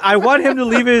 I want him to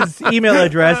leave his email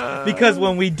address because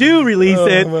when we do release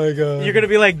it, my God. You're going to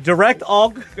be like, direct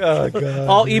all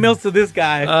emails to this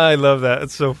guy. I love that.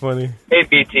 It's so funny. Hey,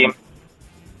 B team.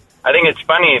 I think it's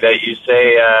funny that you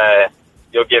say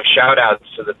you'll give shout-outs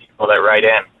to the people that write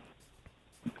in.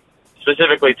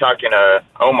 Specifically talking to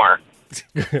Omar.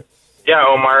 Yeah,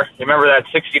 Omar, you remember that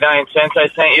 69 cents I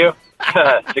sent you?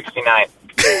 69.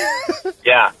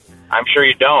 Yeah, I'm sure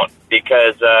you don't,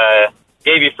 because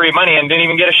gave you free money and didn't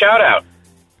even get a shout-out.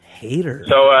 Hater.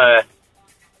 So,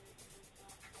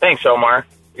 thanks, Omar.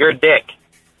 You're a dick.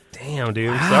 Damn, dude.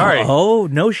 Wow. Sorry. Oh,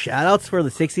 no shout-outs for the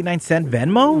 69-cent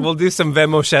Venmo? We'll do some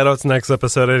Venmo shout-outs next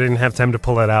episode. I didn't have time to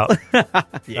pull it out.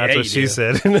 That's what she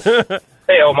said.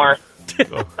 Hey, Omar.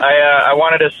 I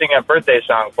wanted to sing a birthday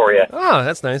song for you. Oh,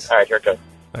 that's nice. All right, here it goes.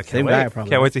 I can't wait.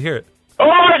 Can't wait to hear it.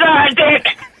 Omar's a dick,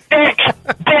 dick.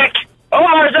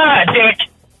 Omar's a dick.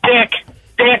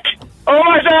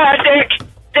 Omar's a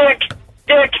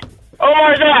dick.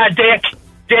 Omar's a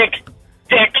dick.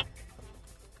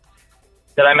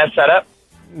 Did I mess that up?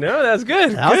 No, that's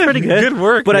good. That was pretty good. Good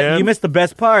work, but man. You missed the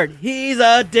best part. He's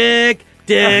a dickity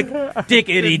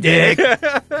dick.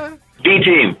 B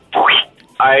team.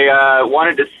 I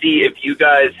wanted to see if you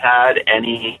guys had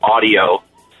any audio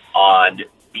on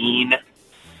Bean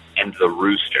and the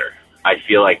Rooster. I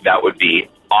feel like that would be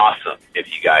awesome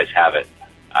if you guys have it.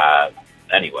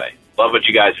 Anyway, love what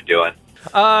you guys are doing.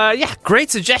 Yeah, great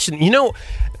suggestion.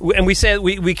 And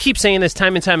we keep saying this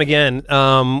time and time again.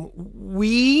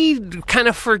 We kind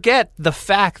of forget the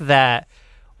fact that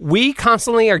we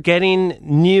constantly are getting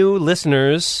new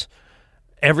listeners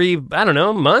every,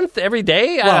 month, every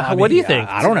day. Well, what do you think?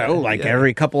 I don't know.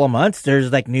 Every couple of months, there's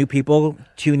new people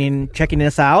checking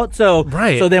us out. So,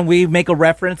 right. So then we make a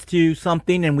reference to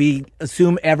something and we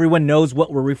assume everyone knows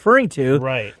what we're referring to.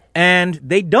 Right. And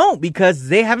they don't because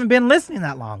they haven't been listening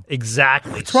that long.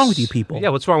 Exactly. What's wrong with you people? Yeah,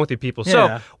 what's wrong with you people?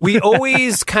 Yeah. So we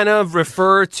always kind of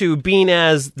refer to Bean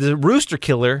as the Rooster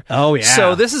Killer. Oh, yeah.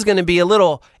 So this is going to be a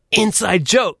little inside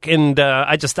joke. And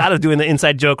I just thought of doing the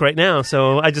inside joke right now.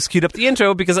 So I just queued up the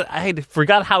intro because I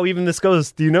forgot how even this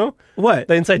goes. Do you know? What?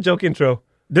 The inside joke intro.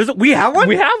 We have one?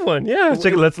 We have one, yeah. Let's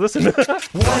listen.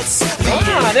 What's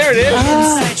the there it is.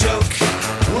 inside joke?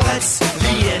 What's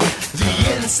the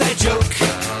inside joke?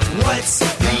 What's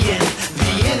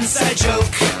the inside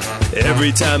joke?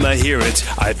 Every time I hear it,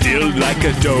 I feel like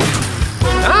a dope.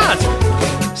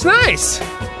 It's nice.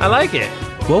 I like it.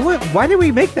 Well, why did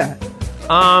we make that?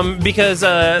 Because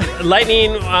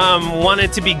Lightning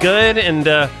wanted to be good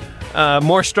and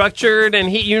more structured,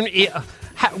 and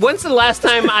when's the last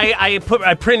time I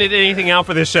printed anything out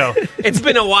for this show? It's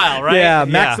been a while, right? Yeah,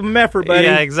 maximum effort, buddy.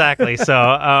 Yeah, exactly.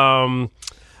 So,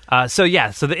 so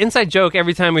the inside joke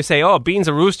every time we say, "Oh, Bean's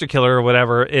a rooster killer" or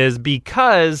whatever, is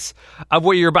because of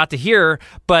what you're about to hear.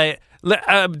 But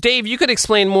Dave, you could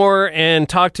explain more and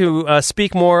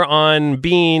speak more on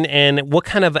Bean and what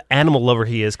kind of animal lover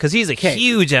he is, because he's a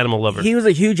huge animal lover. He was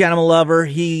a huge animal lover.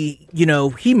 He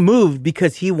moved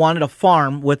because he wanted a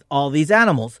farm with all these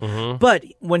animals. Mm-hmm. But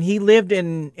when he lived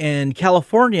in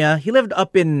California, he lived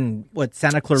up in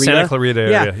Santa Clarita. Santa Clarita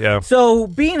area, yeah. So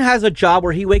Bean has a job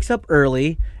where he wakes up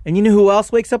early, and you know who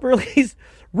else wakes up early?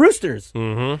 Roosters.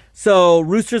 Mm-hmm. So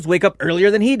roosters wake up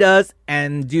earlier than he does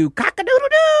and do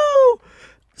cock-a-doodle-doo.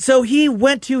 So he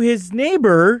went to his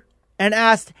neighbor and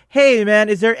asked, "Hey, man,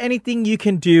 is there anything you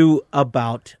can do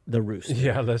about the rooster?"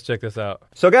 Yeah, let's check this out.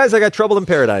 So, guys, I got trouble in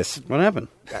paradise. What happened?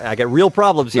 I got real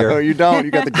problems here. No, you don't.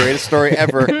 You got the greatest story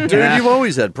ever. Dude, you've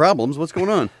always had problems. What's going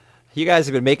on? You guys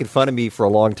have been making fun of me for a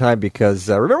long time because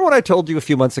remember when I told you a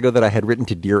few months ago that I had written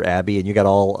to Dear Abby and you got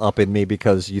all up in me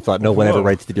because you thought no one ever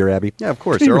writes to Dear Abby? Yeah, of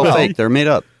course. They're all fake. They're made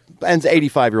up. And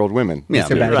 85-year-old women. Yeah,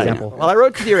 It's a bad right. example. Well, I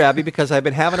wrote to Dear Abby because I've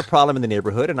been having a problem in the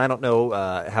neighborhood, and I don't know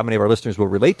how many of our listeners will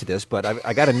relate to this, but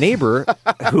I got a neighbor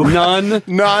who... None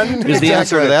is the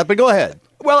answer to that, but go ahead.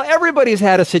 Well, everybody's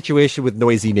had a situation with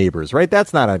noisy neighbors, right?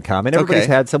 That's not uncommon. Everybody's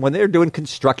had someone, they're doing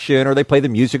construction, or they play the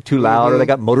music too loud, or they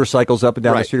got motorcycles up and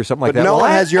down the street or something like that. No Well,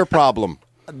 one has your problem.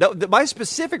 No, my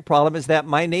specific problem is that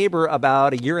my neighbor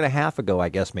about a year and a half ago, I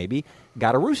guess maybe,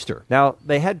 got a rooster. Now,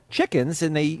 they had chickens,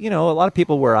 and they, a lot of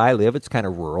people where I live, it's kind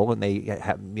of rural, and they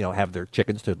have their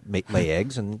chickens to lay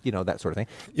eggs and, that sort of thing.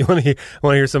 You want to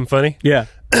hear something funny? Yeah.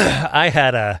 I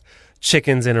had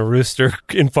chickens and a rooster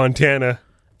in Fontana.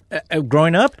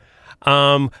 Growing up?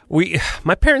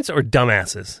 My parents are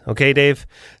dumbasses. Okay, Dave.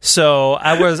 So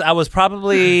I was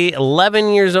probably 11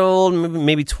 years old,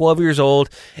 maybe 12 years old,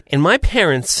 and my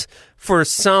parents, for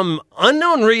some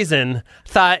unknown reason,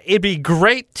 thought it'd be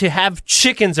great to have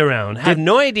chickens around. I have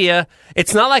no idea.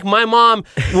 It's not like my mom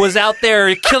was out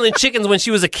there killing chickens when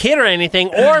she was a kid or anything,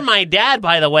 or my dad,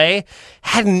 by the way.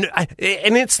 And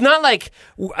it's not like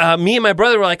me and my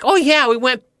brother were like, oh yeah, we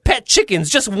went pet chickens.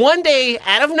 Just one day,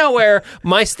 out of nowhere,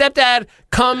 my stepdad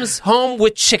comes home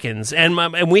with chickens, and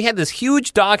we had this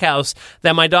huge doghouse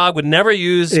that my dog would never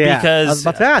use because I was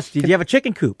about to ask, did you have a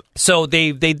chicken coop? So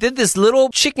they did this little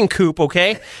chicken coop,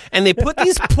 okay, and they put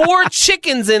these poor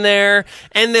chickens in there,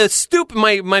 and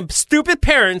my stupid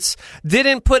parents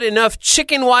didn't put enough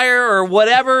chicken wire or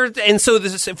whatever, and so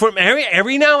from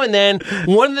every now and then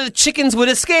one of the chickens would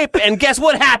escape, and guess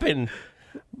what happened?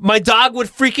 My dog would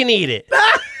freaking eat it.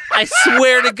 I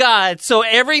swear to God. So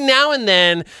every now and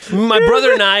then, my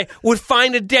brother and I would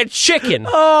find a dead chicken.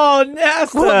 Oh,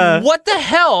 NASA. What the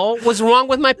hell was wrong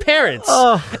with my parents?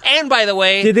 And by the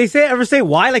way... Did they ever say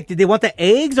why? Like, did they want the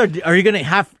eggs, or are you going to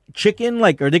have chicken?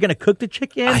 Like, are they going to cook the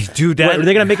chicken? I do that. Are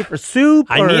they going to make it for soup?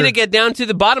 I need to get down to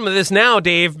the bottom of this now,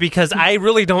 Dave, because I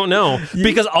really don't know.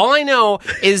 Because all I know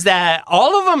is that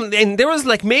all of them, and there was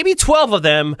like maybe 12 of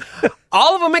them,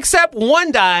 all of them except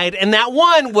one died, and that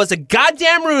one was a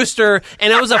goddamn rooster,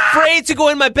 and I was afraid to go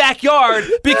in my backyard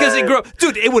because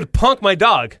it would punk my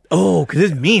dog. Oh, because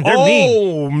it's mean. They're mean.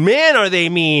 Oh, man, are they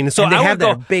mean. So and they I have would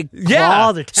go, their big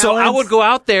claws, their so I would go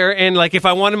out there, and like if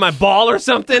I wanted my ball or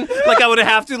something, like I would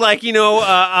have to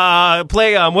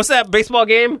play, what's that baseball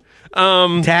game?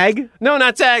 Tag? No,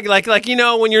 not tag. Like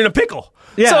when you're in a pickle.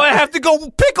 Yeah. So I have to go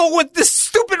pickle with this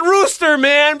stupid rooster,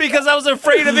 man, because I was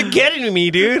afraid of it getting me,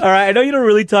 dude. All right, I know you don't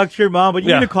really talk to your mom, but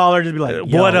you need to call her and just be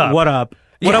like, what up? What up?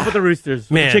 What up with the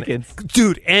roosters? Man, with the chickens?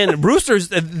 Dude, and roosters,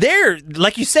 they're,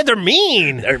 like you said, they're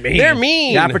mean. They're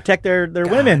mean. You gotta protect their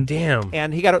women. Damn.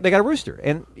 And they got a rooster.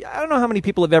 And I don't know how many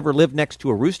people have ever lived next to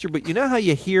a rooster, but you know how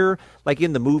you hear, like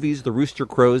in the movies, the rooster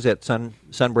crows at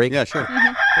sunbreak? Yeah, sure.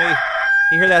 Hey,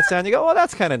 you hear that sound, you go, oh,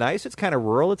 that's kind of nice. It's kind of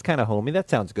rural. It's kind of homey. That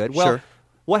sounds good. Well, Sure.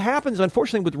 What happens,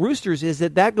 unfortunately, with roosters is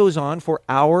that goes on for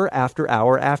hour after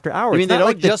hour after hour. I mean, It's they not don't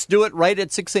like just do it right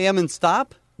at 6 a.m. and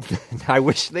stop? I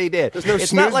wish they did. There's no It's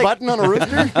snooze not like- button on a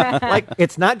rooster? Like,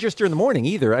 it's not just during the morning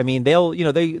either. I mean,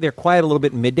 they're quiet a little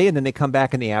bit in midday, and then they come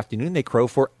back in the afternoon. They crow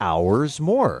for hours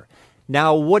more.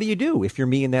 Now, what do you do if you're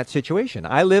me in that situation?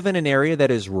 I live in an area that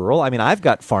is rural. I mean, I've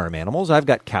got farm animals. I've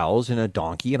got cows and a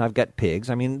donkey, and I've got pigs.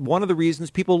 I mean, one of the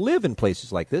reasons people live in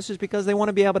places like this is because they want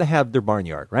to be able to have their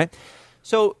barnyard, right?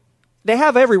 So they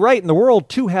have every right in the world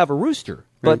to have a rooster.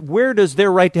 But where does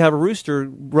their right to have a rooster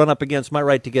run up against my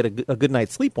right to get a good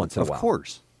night's sleep once in a while? Of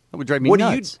course. That would drive me What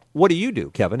nuts. What do you do,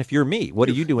 Kevin, if you're me? What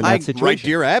do you do in that situation? Write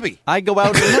Dear Abby. I go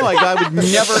out and I would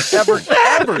never,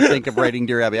 ever think of writing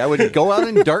Dear Abby. I would go out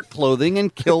in dark clothing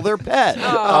and kill their pet. Okay,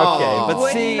 but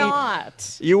Would see,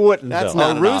 not. you wouldn't. That's though.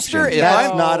 not A an rooster? option. If That's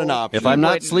I'm- not an option. If I'm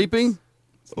not sleeping,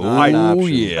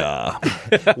 yeah.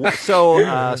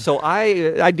 So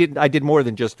I did more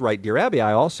than just write Dear Abby.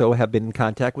 I also have been in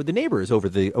contact with the neighbors over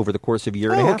the course of a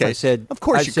year and a half. okay. I said, of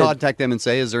course I you said, contact them and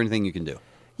say, is there anything you can do?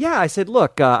 Yeah, I said,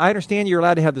 look, I understand you're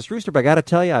allowed to have this rooster, but I got to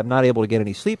tell you, I'm not able to get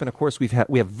any sleep. And of course, we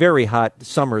have very hot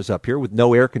summers up here with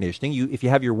no air conditioning. If you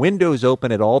have your windows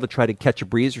open at all to try to catch a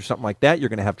breeze or something like that, you're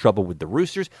going to have trouble with the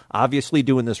roosters. Obviously,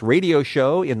 doing this radio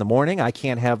show in the morning, I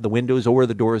can't have the windows or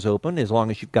the doors open as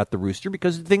long as you've got the rooster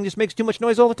because the thing just makes too much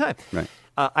noise all the time. Right.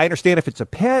 I understand if it's a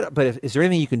pet, but is there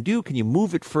anything you can do? Can you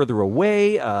move it further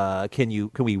away? Can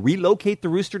we relocate the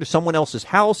rooster to someone else's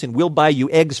house and we'll buy you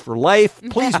eggs for life?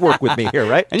 Please work with me here,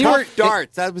 right? And Tough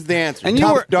darts. That was the answer. And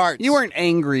Tough darts. you weren't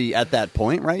angry at that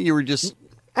point, right? You were just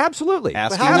absolutely But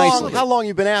asking how nicely. long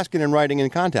you been asking and writing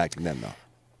and contacting them, though?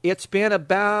 It's been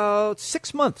about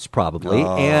 6 months, probably,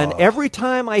 Oh. and every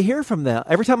time I hear from them,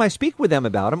 every time I speak with them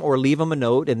about them or leave them a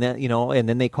note, and then and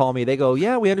then they call me, they go,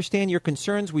 "Yeah, we understand your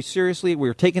concerns.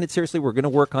 We're taking it seriously. We're going to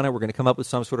work on it. We're going to come up with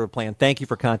some sort of plan. Thank you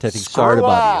for contacting. Sorry to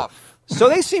bother you." So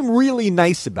they seem really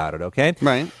nice about it. Okay,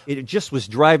 right? It just was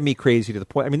driving me crazy to the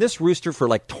point. I mean, this rooster for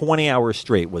like 20 hours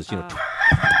straight was, okay.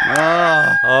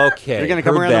 You're going to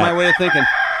come heard around that. to my way of thinking.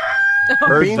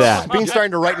 Heard Bean's, that. Bean's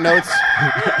starting to write notes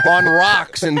on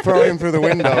rocks and throw him through the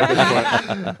window. at this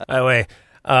point. By the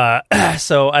way,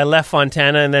 so I left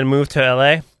Fontana and then moved to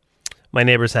L.A. My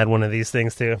neighbors had one of these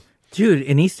things too. Dude,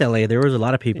 in East LA, there was a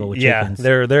lot of people with chickens.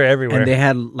 they're everywhere. And they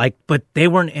had but they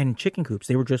weren't in chicken coops.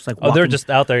 They were just like they were just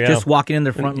out there, just walking in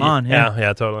their front lawn.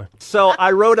 Yeah, totally. So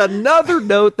I wrote another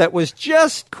note that was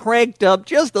just cranked up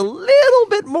just a little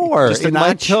bit more Just a in my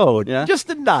notch? code. Yeah. Just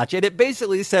a notch. And it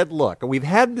basically said, look, we've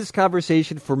had this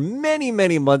conversation for many,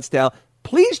 many months now.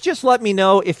 Please just let me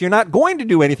know if you're not going to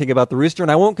do anything about the rooster,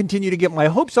 and I won't continue to get my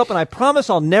hopes up, and I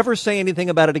promise I'll never say anything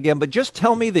about it again, but just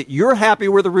tell me that you're happy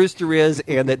where the rooster is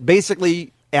and that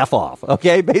basically F off,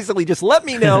 okay? Basically just let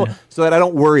me know so that I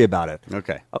don't worry about it.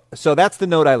 Okay. So that's the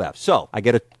note I left. So I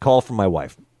get a call from my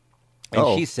wife, and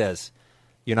Uh-oh. she says,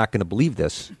 "You're not going to believe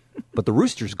this, but the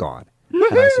rooster's gone."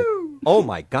 And I said, "Oh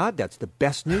my God, that's the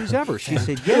best news ever." She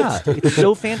said, "Yeah, it's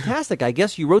so fantastic. I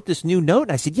guess you wrote this new note."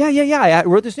 And I said, Yeah, I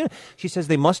wrote this new note. She says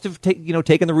they must have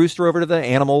taken the rooster over to the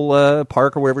animal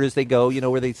park or wherever it is they go,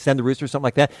 where they send the rooster or something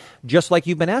like that, just like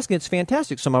you've been asking. It's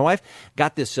fantastic. So my wife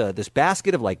got this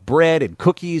basket of like bread and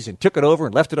cookies and took it over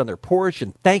and left it on their porch.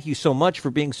 And thank you so much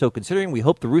for being so considering. We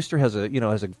hope the rooster has a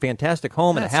fantastic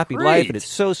home and a happy life, and it's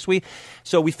so sweet.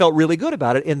 So we felt really good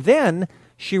about it. And then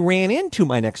she ran into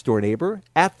my next door neighbor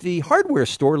at the hardware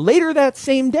store later that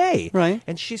same day. Right.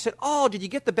 And she said, "Oh, did you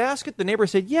get the basket?" The neighbor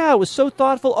said, "Yeah, it was so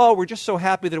thoughtful. Oh, we're just so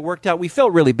happy that it worked out. We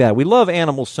felt really bad. We love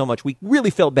animals so much. We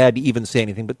really felt bad to even say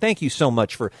anything, but thank you so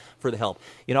much for the help.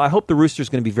 I hope the rooster's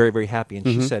going to be very, very happy." And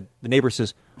she said, the neighbor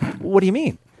says, "What do you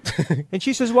mean?" And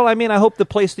she says, "Well, I mean, I hope the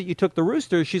place that you took the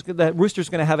rooster, that rooster's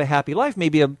going to have a happy life,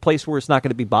 maybe a place where it's not going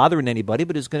to be bothering anybody,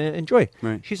 but is going to enjoy."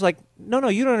 Right. She's like, No,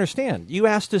 you don't understand. You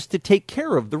asked us to take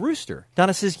care of the rooster."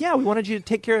 Donna says, "Yeah, we wanted you to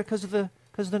take care of because of the."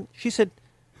 She said,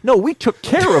 "No, we took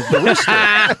care of the rooster."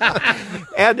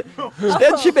 And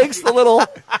then she makes the little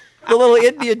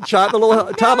Indian chop, the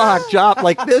little tomahawk chop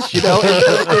like this,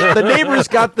 And the neighbor's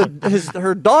got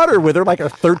her daughter with her, like a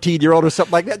 13-year-old or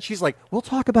something like that. She's like, "We'll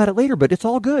talk about it later, but it's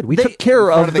all good. We took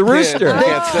care of the rooster." They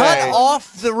cut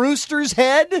off the rooster's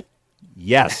head?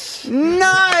 Yes.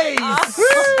 Nice!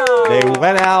 They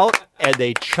went out and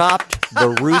they chopped the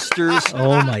rooster's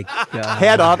Oh my God.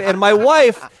 head off. And my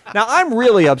wife, now I'm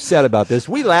really upset about this.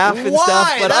 We laugh and Why?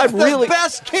 stuff, but That's I'm really the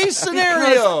best case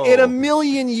scenario. Because in a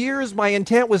million years, my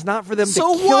intent was not for them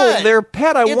So to kill what? their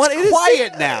pet. It's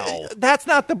quiet now.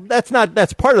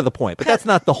 That's part of the point, but that's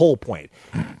not the whole point.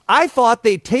 I thought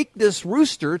they'd take this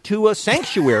rooster to a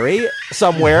sanctuary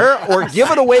somewhere or give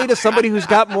it away to somebody who's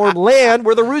got more land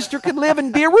where the rooster could live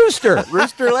and be a rooster.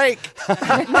 Rooster Lake.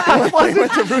 I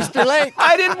went to Rooster Lake.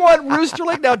 I didn't want Rooster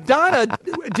Lake. Now, Donna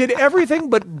did everything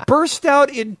but burst out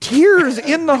in tears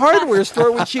in the hardware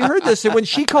store when she heard this. And when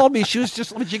she called me,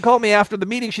 when she called me after the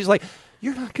meeting, she's like,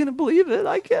 "You're not going to believe it.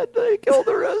 I can't kill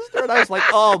the rooster." And I was like,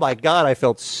 oh my God, I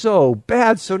felt so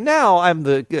bad. So now I'm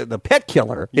the pet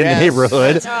killer in the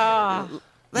neighborhood.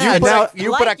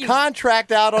 You put a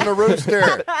contract out on the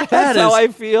rooster. That's how I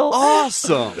feel.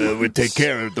 Awesome. We take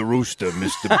care of the rooster,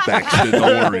 Mr. Baxter.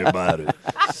 Don't worry about it.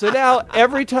 So now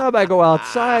every time I go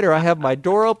outside or I have my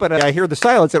door open and I hear the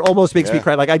silence, it almost makes me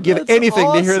cry. Like I'd give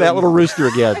anything to hear that little rooster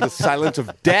again. The silence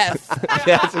of death.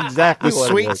 That's exactly The what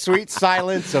it sweet, is. sweet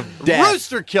silence of death.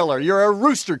 Rooster killer. You're a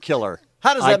rooster killer.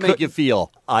 How does that make you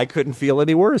feel? I couldn't feel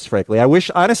any worse, frankly. I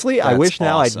wish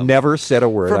now awesome. I'd never said a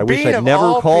word. For I wish being I'd of never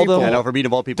all called people- them. I know, for being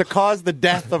of all people. To cause the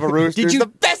death of a rooster is the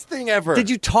best thing ever. Did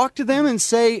you talk to them and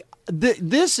say,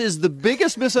 this is the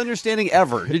biggest misunderstanding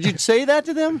ever? Did you say that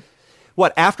to them?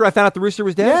 What, after I found out the rooster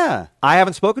was dead? Yeah. I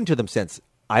haven't spoken to them since.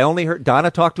 I only heard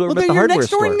Donna talk to her Well, at they're the your hardware next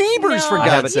door store. neighbors, for I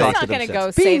God's haven't sake. talked He's to not them going to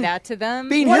since. go say that to them.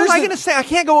 Bean, What here's am I the- going to say? I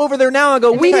can't go over there now and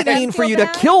go, "We didn't mean for you to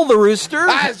kill the rooster."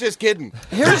 I was just kidding.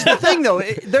 Here's the thing, though.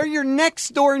 They're your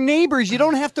next door neighbors. You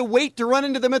don't have to wait to run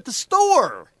into them at the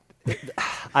store.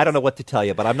 I don't know what to tell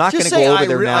you, but I'm not going to Just say, go over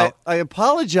there now. I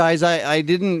apologize. I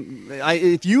didn't.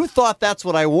 If you thought that's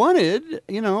what I wanted,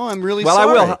 I'm really Well, I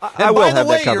sorry. will- I And will by have the that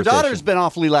way, your conversation. daughter's been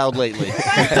awfully loud lately.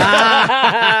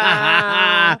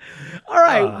 All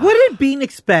right. What did Bean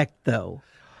expect, though?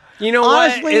 You know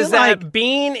Honestly, what? Is like- that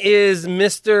Bean is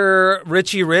Mr.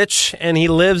 Richie Rich, and he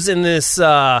lives in this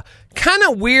kind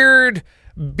of weird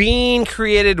Bean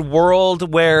created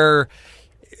world where,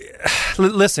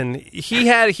 listen, he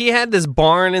had this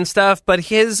barn and stuff, but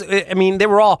they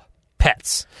were all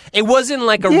pets. It wasn't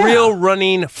like a real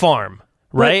running farm,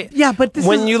 right? But this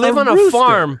when is you live on a rooster.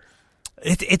 farm,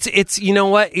 it's you know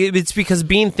what? It's because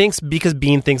Bean thinks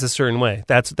a certain way.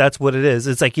 That's what it is.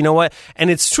 It's like, you know what? And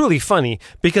it's truly funny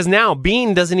because now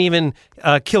Bean doesn't even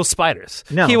kill spiders.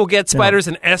 No, he will get spiders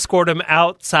and escort them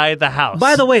outside the house.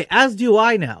 By the way, as do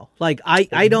I now. Like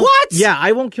I don't. What? Yeah,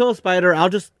 I won't kill a spider. I'll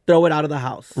just throw it out of the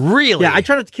house. Really? Yeah, I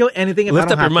try not to kill anything. If I Lift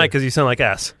don't up your have mic to. because you sound like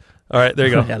ass. All right, there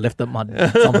you go. Yeah, lift up on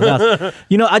something else.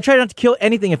 I try not to kill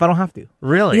anything if I don't have to.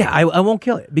 Really? Yeah, I won't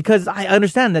kill it because I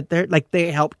understand that they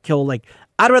help kill. Like,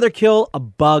 I'd rather kill a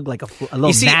bug, like a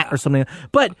little gnat or something.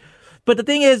 But the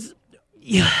thing is,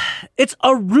 it's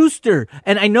a rooster,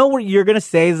 and I know what you're gonna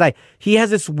say is like he has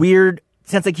this weird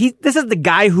sense. Like this is the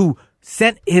guy who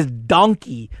sent his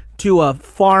donkey to a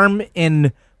farm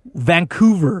in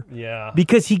Vancouver. Yeah.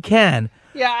 Because he can.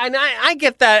 Yeah, and I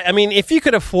get that. I mean, if you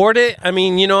could afford it, I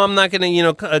mean, I'm not going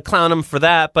to, clown him for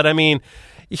that. But I mean,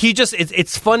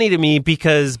 it's funny to me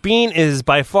because Bean is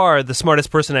by far the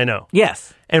smartest person I know.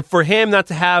 Yes. And for him not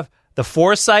to have the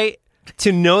foresight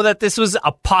to know that this was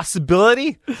a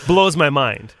possibility blows my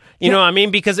mind. You know what I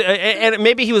mean? Because and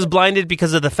maybe he was blinded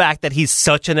because of the fact that he's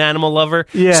such an animal lover.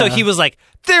 Yeah. So he was like,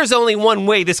 there's only one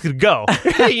way this could go.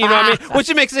 You know what I mean?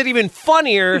 Which makes it even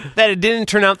funnier that it didn't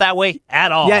turn out that way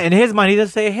at all. Yeah, in his mind, he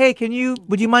doesn't say, hey,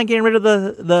 would you mind getting rid of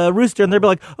the rooster? And they'll be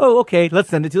like, oh, okay, let's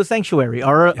send it to a sanctuary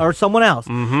or someone else.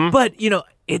 Mm-hmm. But,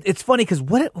 it's funny because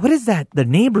what is that? The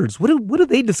neighbors, what do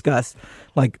they discuss?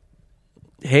 Like,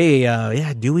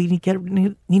 hey, do we need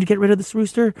to get rid of this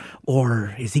rooster?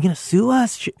 Or is he going to sue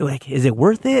us? Is it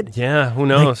worth it? Yeah, who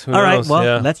knows? All right,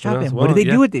 well, let's chop him. What do they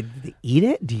do with it? Do they eat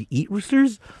it? Do you eat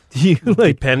roosters? Do you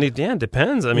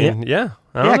depends. I mean, I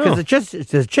don't know. because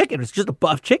it's a chicken. It's just a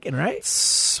buff chicken, right?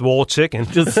 Swole chicken.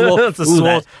 Just swole. It's a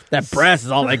swole. That breast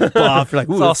is all like buff. You're like,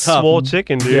 it's ooh, all it's tough. swole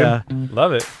chicken, dude. Yeah.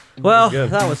 Love it. Well,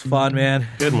 Good. that was fun, man.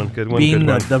 Good one. Being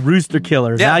the rooster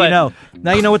killers. Yeah,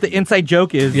 Now you know what the inside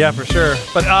joke is. Yeah, for sure.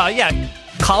 But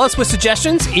call us with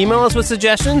suggestions. Email us with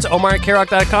suggestions. Omar at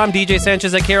KROC.com, DJ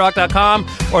Sanchez at KROC.com,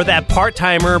 or that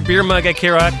part-timer beer mug at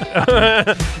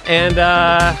KROC.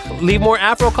 And leave more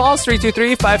Afro calls,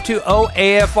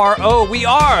 323-520-AFRO. We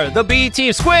are the B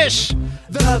Team. Squish!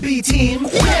 The B Team,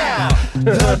 yeah!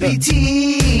 The B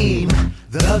Team!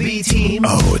 The B Team.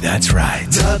 Oh, that's right.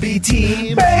 The B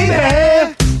Team,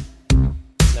 baby!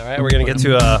 All right, we're going to get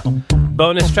to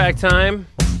bonus track time.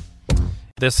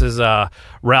 This is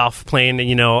Ralph playing,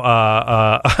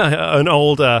 an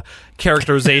old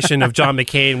characterization of John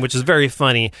McCain, which is very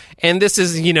funny. And this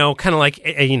is, kind of like,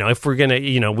 if we're going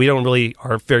to, we don't really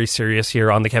are very serious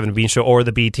here on the Kevin Bean Show or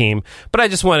the B Team. But I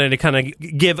just wanted to kind of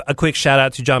give a quick shout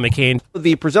out to John McCain.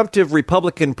 The presumptive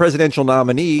Republican presidential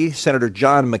nominee, Senator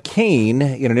John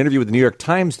McCain, in an interview with the New York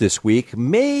Times this week,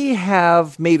 may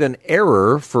have made an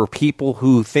error for people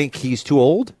who think he's too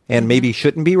old and maybe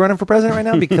shouldn't be running for president right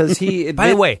now because he... By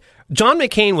the way, John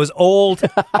McCain was old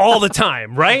all the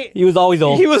time, right? He was always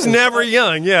old. He was never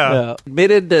young, yeah.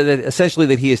 Admitted that essentially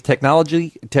that he is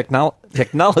technology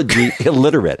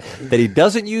illiterate, that he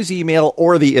doesn't use email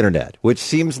or the internet, which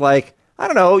seems like, I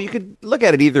don't know, you could look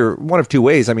at it either one of two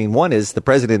ways. I mean, one is the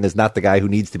president is not the guy who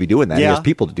needs to be doing that. Yeah. He has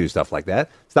people to do stuff like that.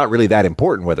 It's not really that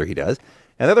important whether he does.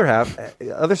 And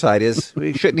the other side is,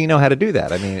 shouldn't he know how to do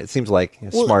that? I mean, it seems like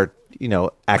a smart,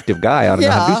 active guy ought to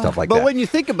know how to do stuff like that. But when you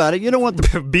think about it, you don't want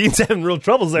the Bean's having real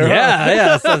troubles there.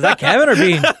 Yeah. So is that Kevin or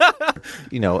Bean?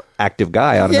 Active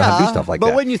guy ought to know how to do stuff like but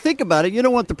that. when you think about it, you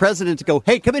don't want the president to go,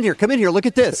 hey, come in here, look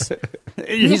at this.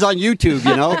 He's on YouTube,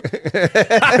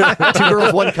 2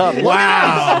 girls, 1 cup.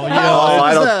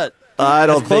 Wow. I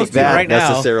don't think that right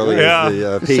necessarily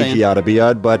is the page he ought to be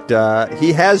on, but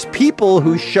he has people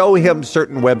who show him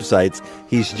certain websites.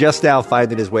 He's just now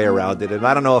finding his way around it, and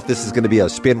I don't know if this is going to be a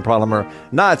spin problem or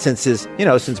not, since since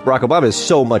Barack Obama is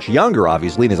so much younger,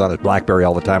 obviously, and he's on his BlackBerry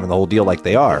all the time and the whole deal like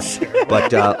they are.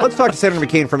 But let's talk to Senator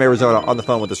McCain from Arizona on the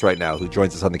phone with us right now, who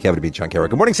joins us on the Kevin Bean Show on KROC.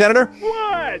 Good morning, Senator.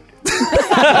 What?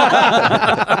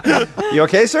 You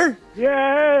okay, sir?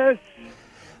 Yes.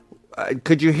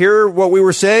 Could you hear what we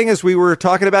were saying as we were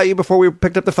talking about you before we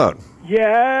picked up the phone?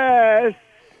 Yes.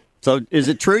 So is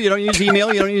it true you don't use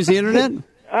email, you don't use the internet?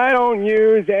 I don't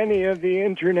use any of the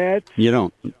internet. You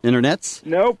don't? Internets?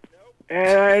 Nope.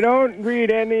 And I don't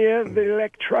read any of the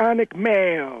electronic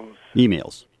mails.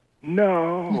 Emails?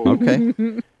 No. Okay.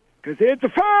 Because it's a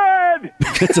fad.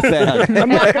 It's a fad. I'm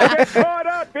not going to get caught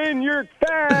up in your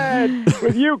fad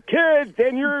with you kids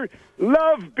and your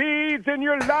love beads and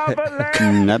your lava lamps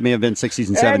That may have been 60s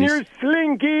and 70s. and your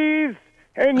slinkies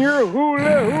and your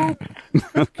hula hoops.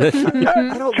 That's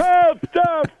child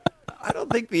stuff. I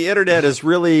don't think the internet is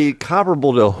really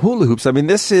comparable to hula hoops. I mean,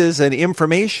 this is an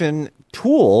information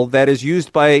tool that is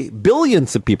used by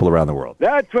billions of people around the world.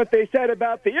 That's what they said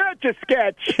about the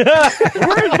Etch-a-Sketch.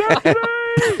 Where's that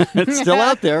today? It's still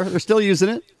out there. They're still using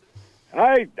it.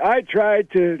 I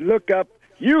tried to look up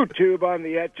YouTube on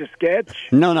the Etch-a-Sketch.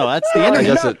 No, that's the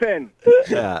internet. Nothing.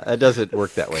 Yeah, it doesn't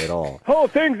work that way at all. Whole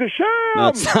thing's a sham.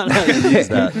 That's not how you use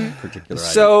that particular item.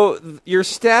 So your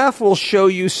staff will show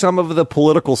you some of the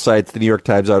political sites, the New York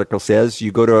Times article says.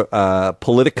 You go to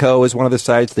Politico is one of the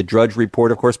sites, the Drudge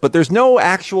Report, of course, but there's no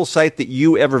actual site that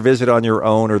you ever visit on your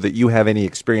own or that you have any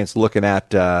experience looking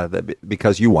at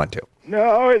because you want to.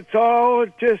 No, it's all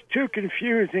just too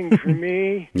confusing for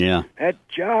me. Yeah. That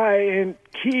giant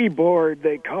keyboard,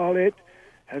 they call it,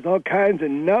 has all kinds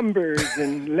of numbers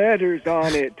and letters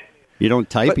on it. You don't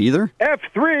type either?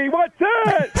 F3, what's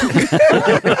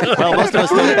that? Well,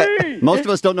 most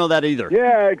of us don't know that either.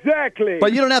 Yeah, exactly.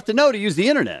 But you don't have to know to use the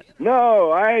internet.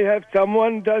 No, I have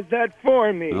someone does that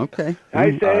for me. Okay.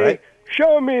 I say, All right.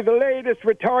 show me the latest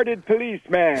retarded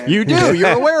policeman. You do.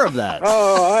 You're aware of that.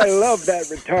 Oh, I love that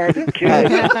retarded kid. I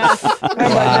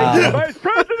might make him vice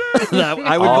president.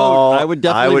 I would vote. I would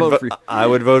definitely vote for you. I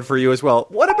would vote for you as well.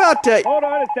 What about... Hold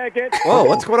on a second. Whoa,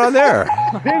 what's going on there?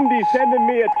 Cindy's sending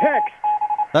me a text.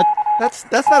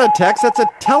 That's not a text, that's a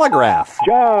telegraph.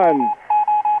 John,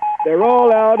 they're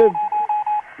all out of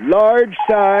large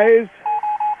size.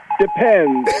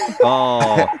 Depends.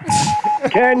 Oh.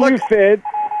 Can you fit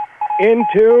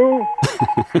into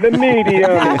the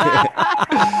medium?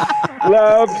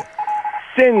 Love,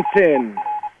 Sin.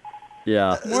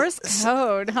 Yeah. Morse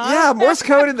code, huh? Yeah, Morse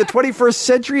code in the 21st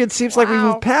century. It seems like we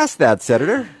moved past that,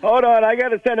 Senator. Hold on, I got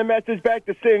to send a message back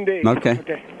to Cindy. Okay.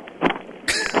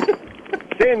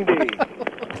 Cindy.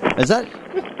 Is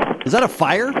that a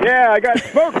fire? Yeah, I got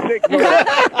smoke signals.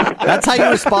 That's how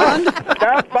you respond?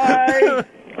 Stop by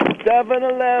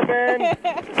 7-Eleven.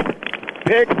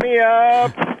 Pick me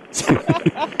up.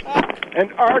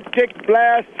 An Arctic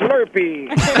Blast Slurpee.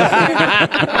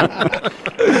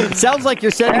 Sounds like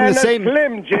you're sending and the same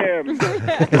Slim Jim.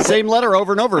 the same letter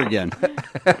over and over again.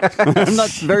 I'm not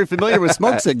very familiar with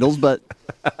smoke signals, but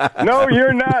No,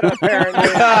 you're not, apparently.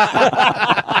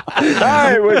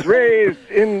 I was raised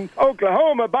in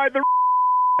Oklahoma by the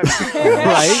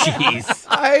Right? Jeez.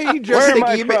 I just Where think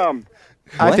am I you from?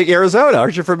 I think Arizona.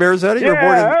 Aren't you from Arizona? You were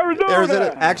born in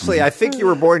Arizona. Actually, I think you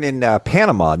were born in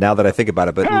Panama, now that I think about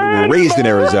it, but you were raised in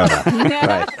Arizona.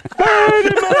 Right.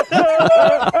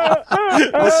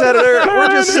 Well, Senator, we're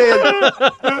just saying,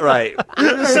 right.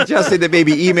 We're just suggesting that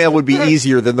maybe email would be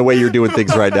easier than the way you're doing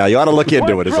things right now. You ought to look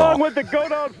into it, is What's all. wrong with the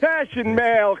good old-fashioned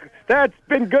mail? That's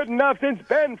been good enough since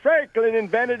Ben Franklin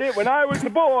invented it when I was a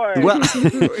boy. well,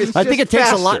 I think it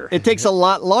takes a lot. It takes a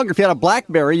lot longer. If you had a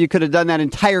BlackBerry, you could have done that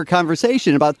entire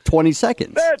conversation in about 20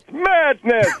 seconds. That's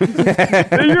madness.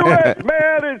 The U.S.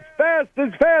 mail is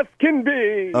fast can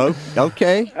be. Oh,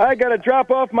 okay. I got to drop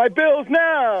off my bills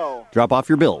now. Drop off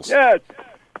your bills. Yes.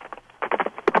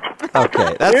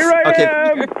 Okay. That's, Here I okay.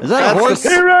 am. Is that a horse?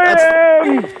 Here I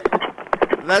am.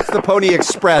 That's the Pony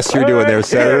Express you're doing there,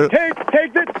 Senator. Take it.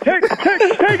 Take it.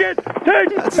 Take it.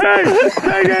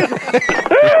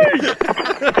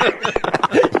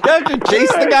 Don't you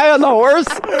chase the guy on the horse?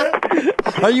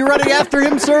 Are you running after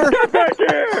him, sir? Get back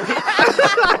here.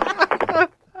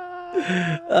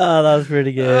 Oh, that was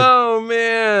pretty good. Oh,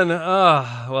 man.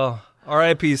 Well,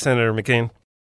 R.I.P. Senator McCain.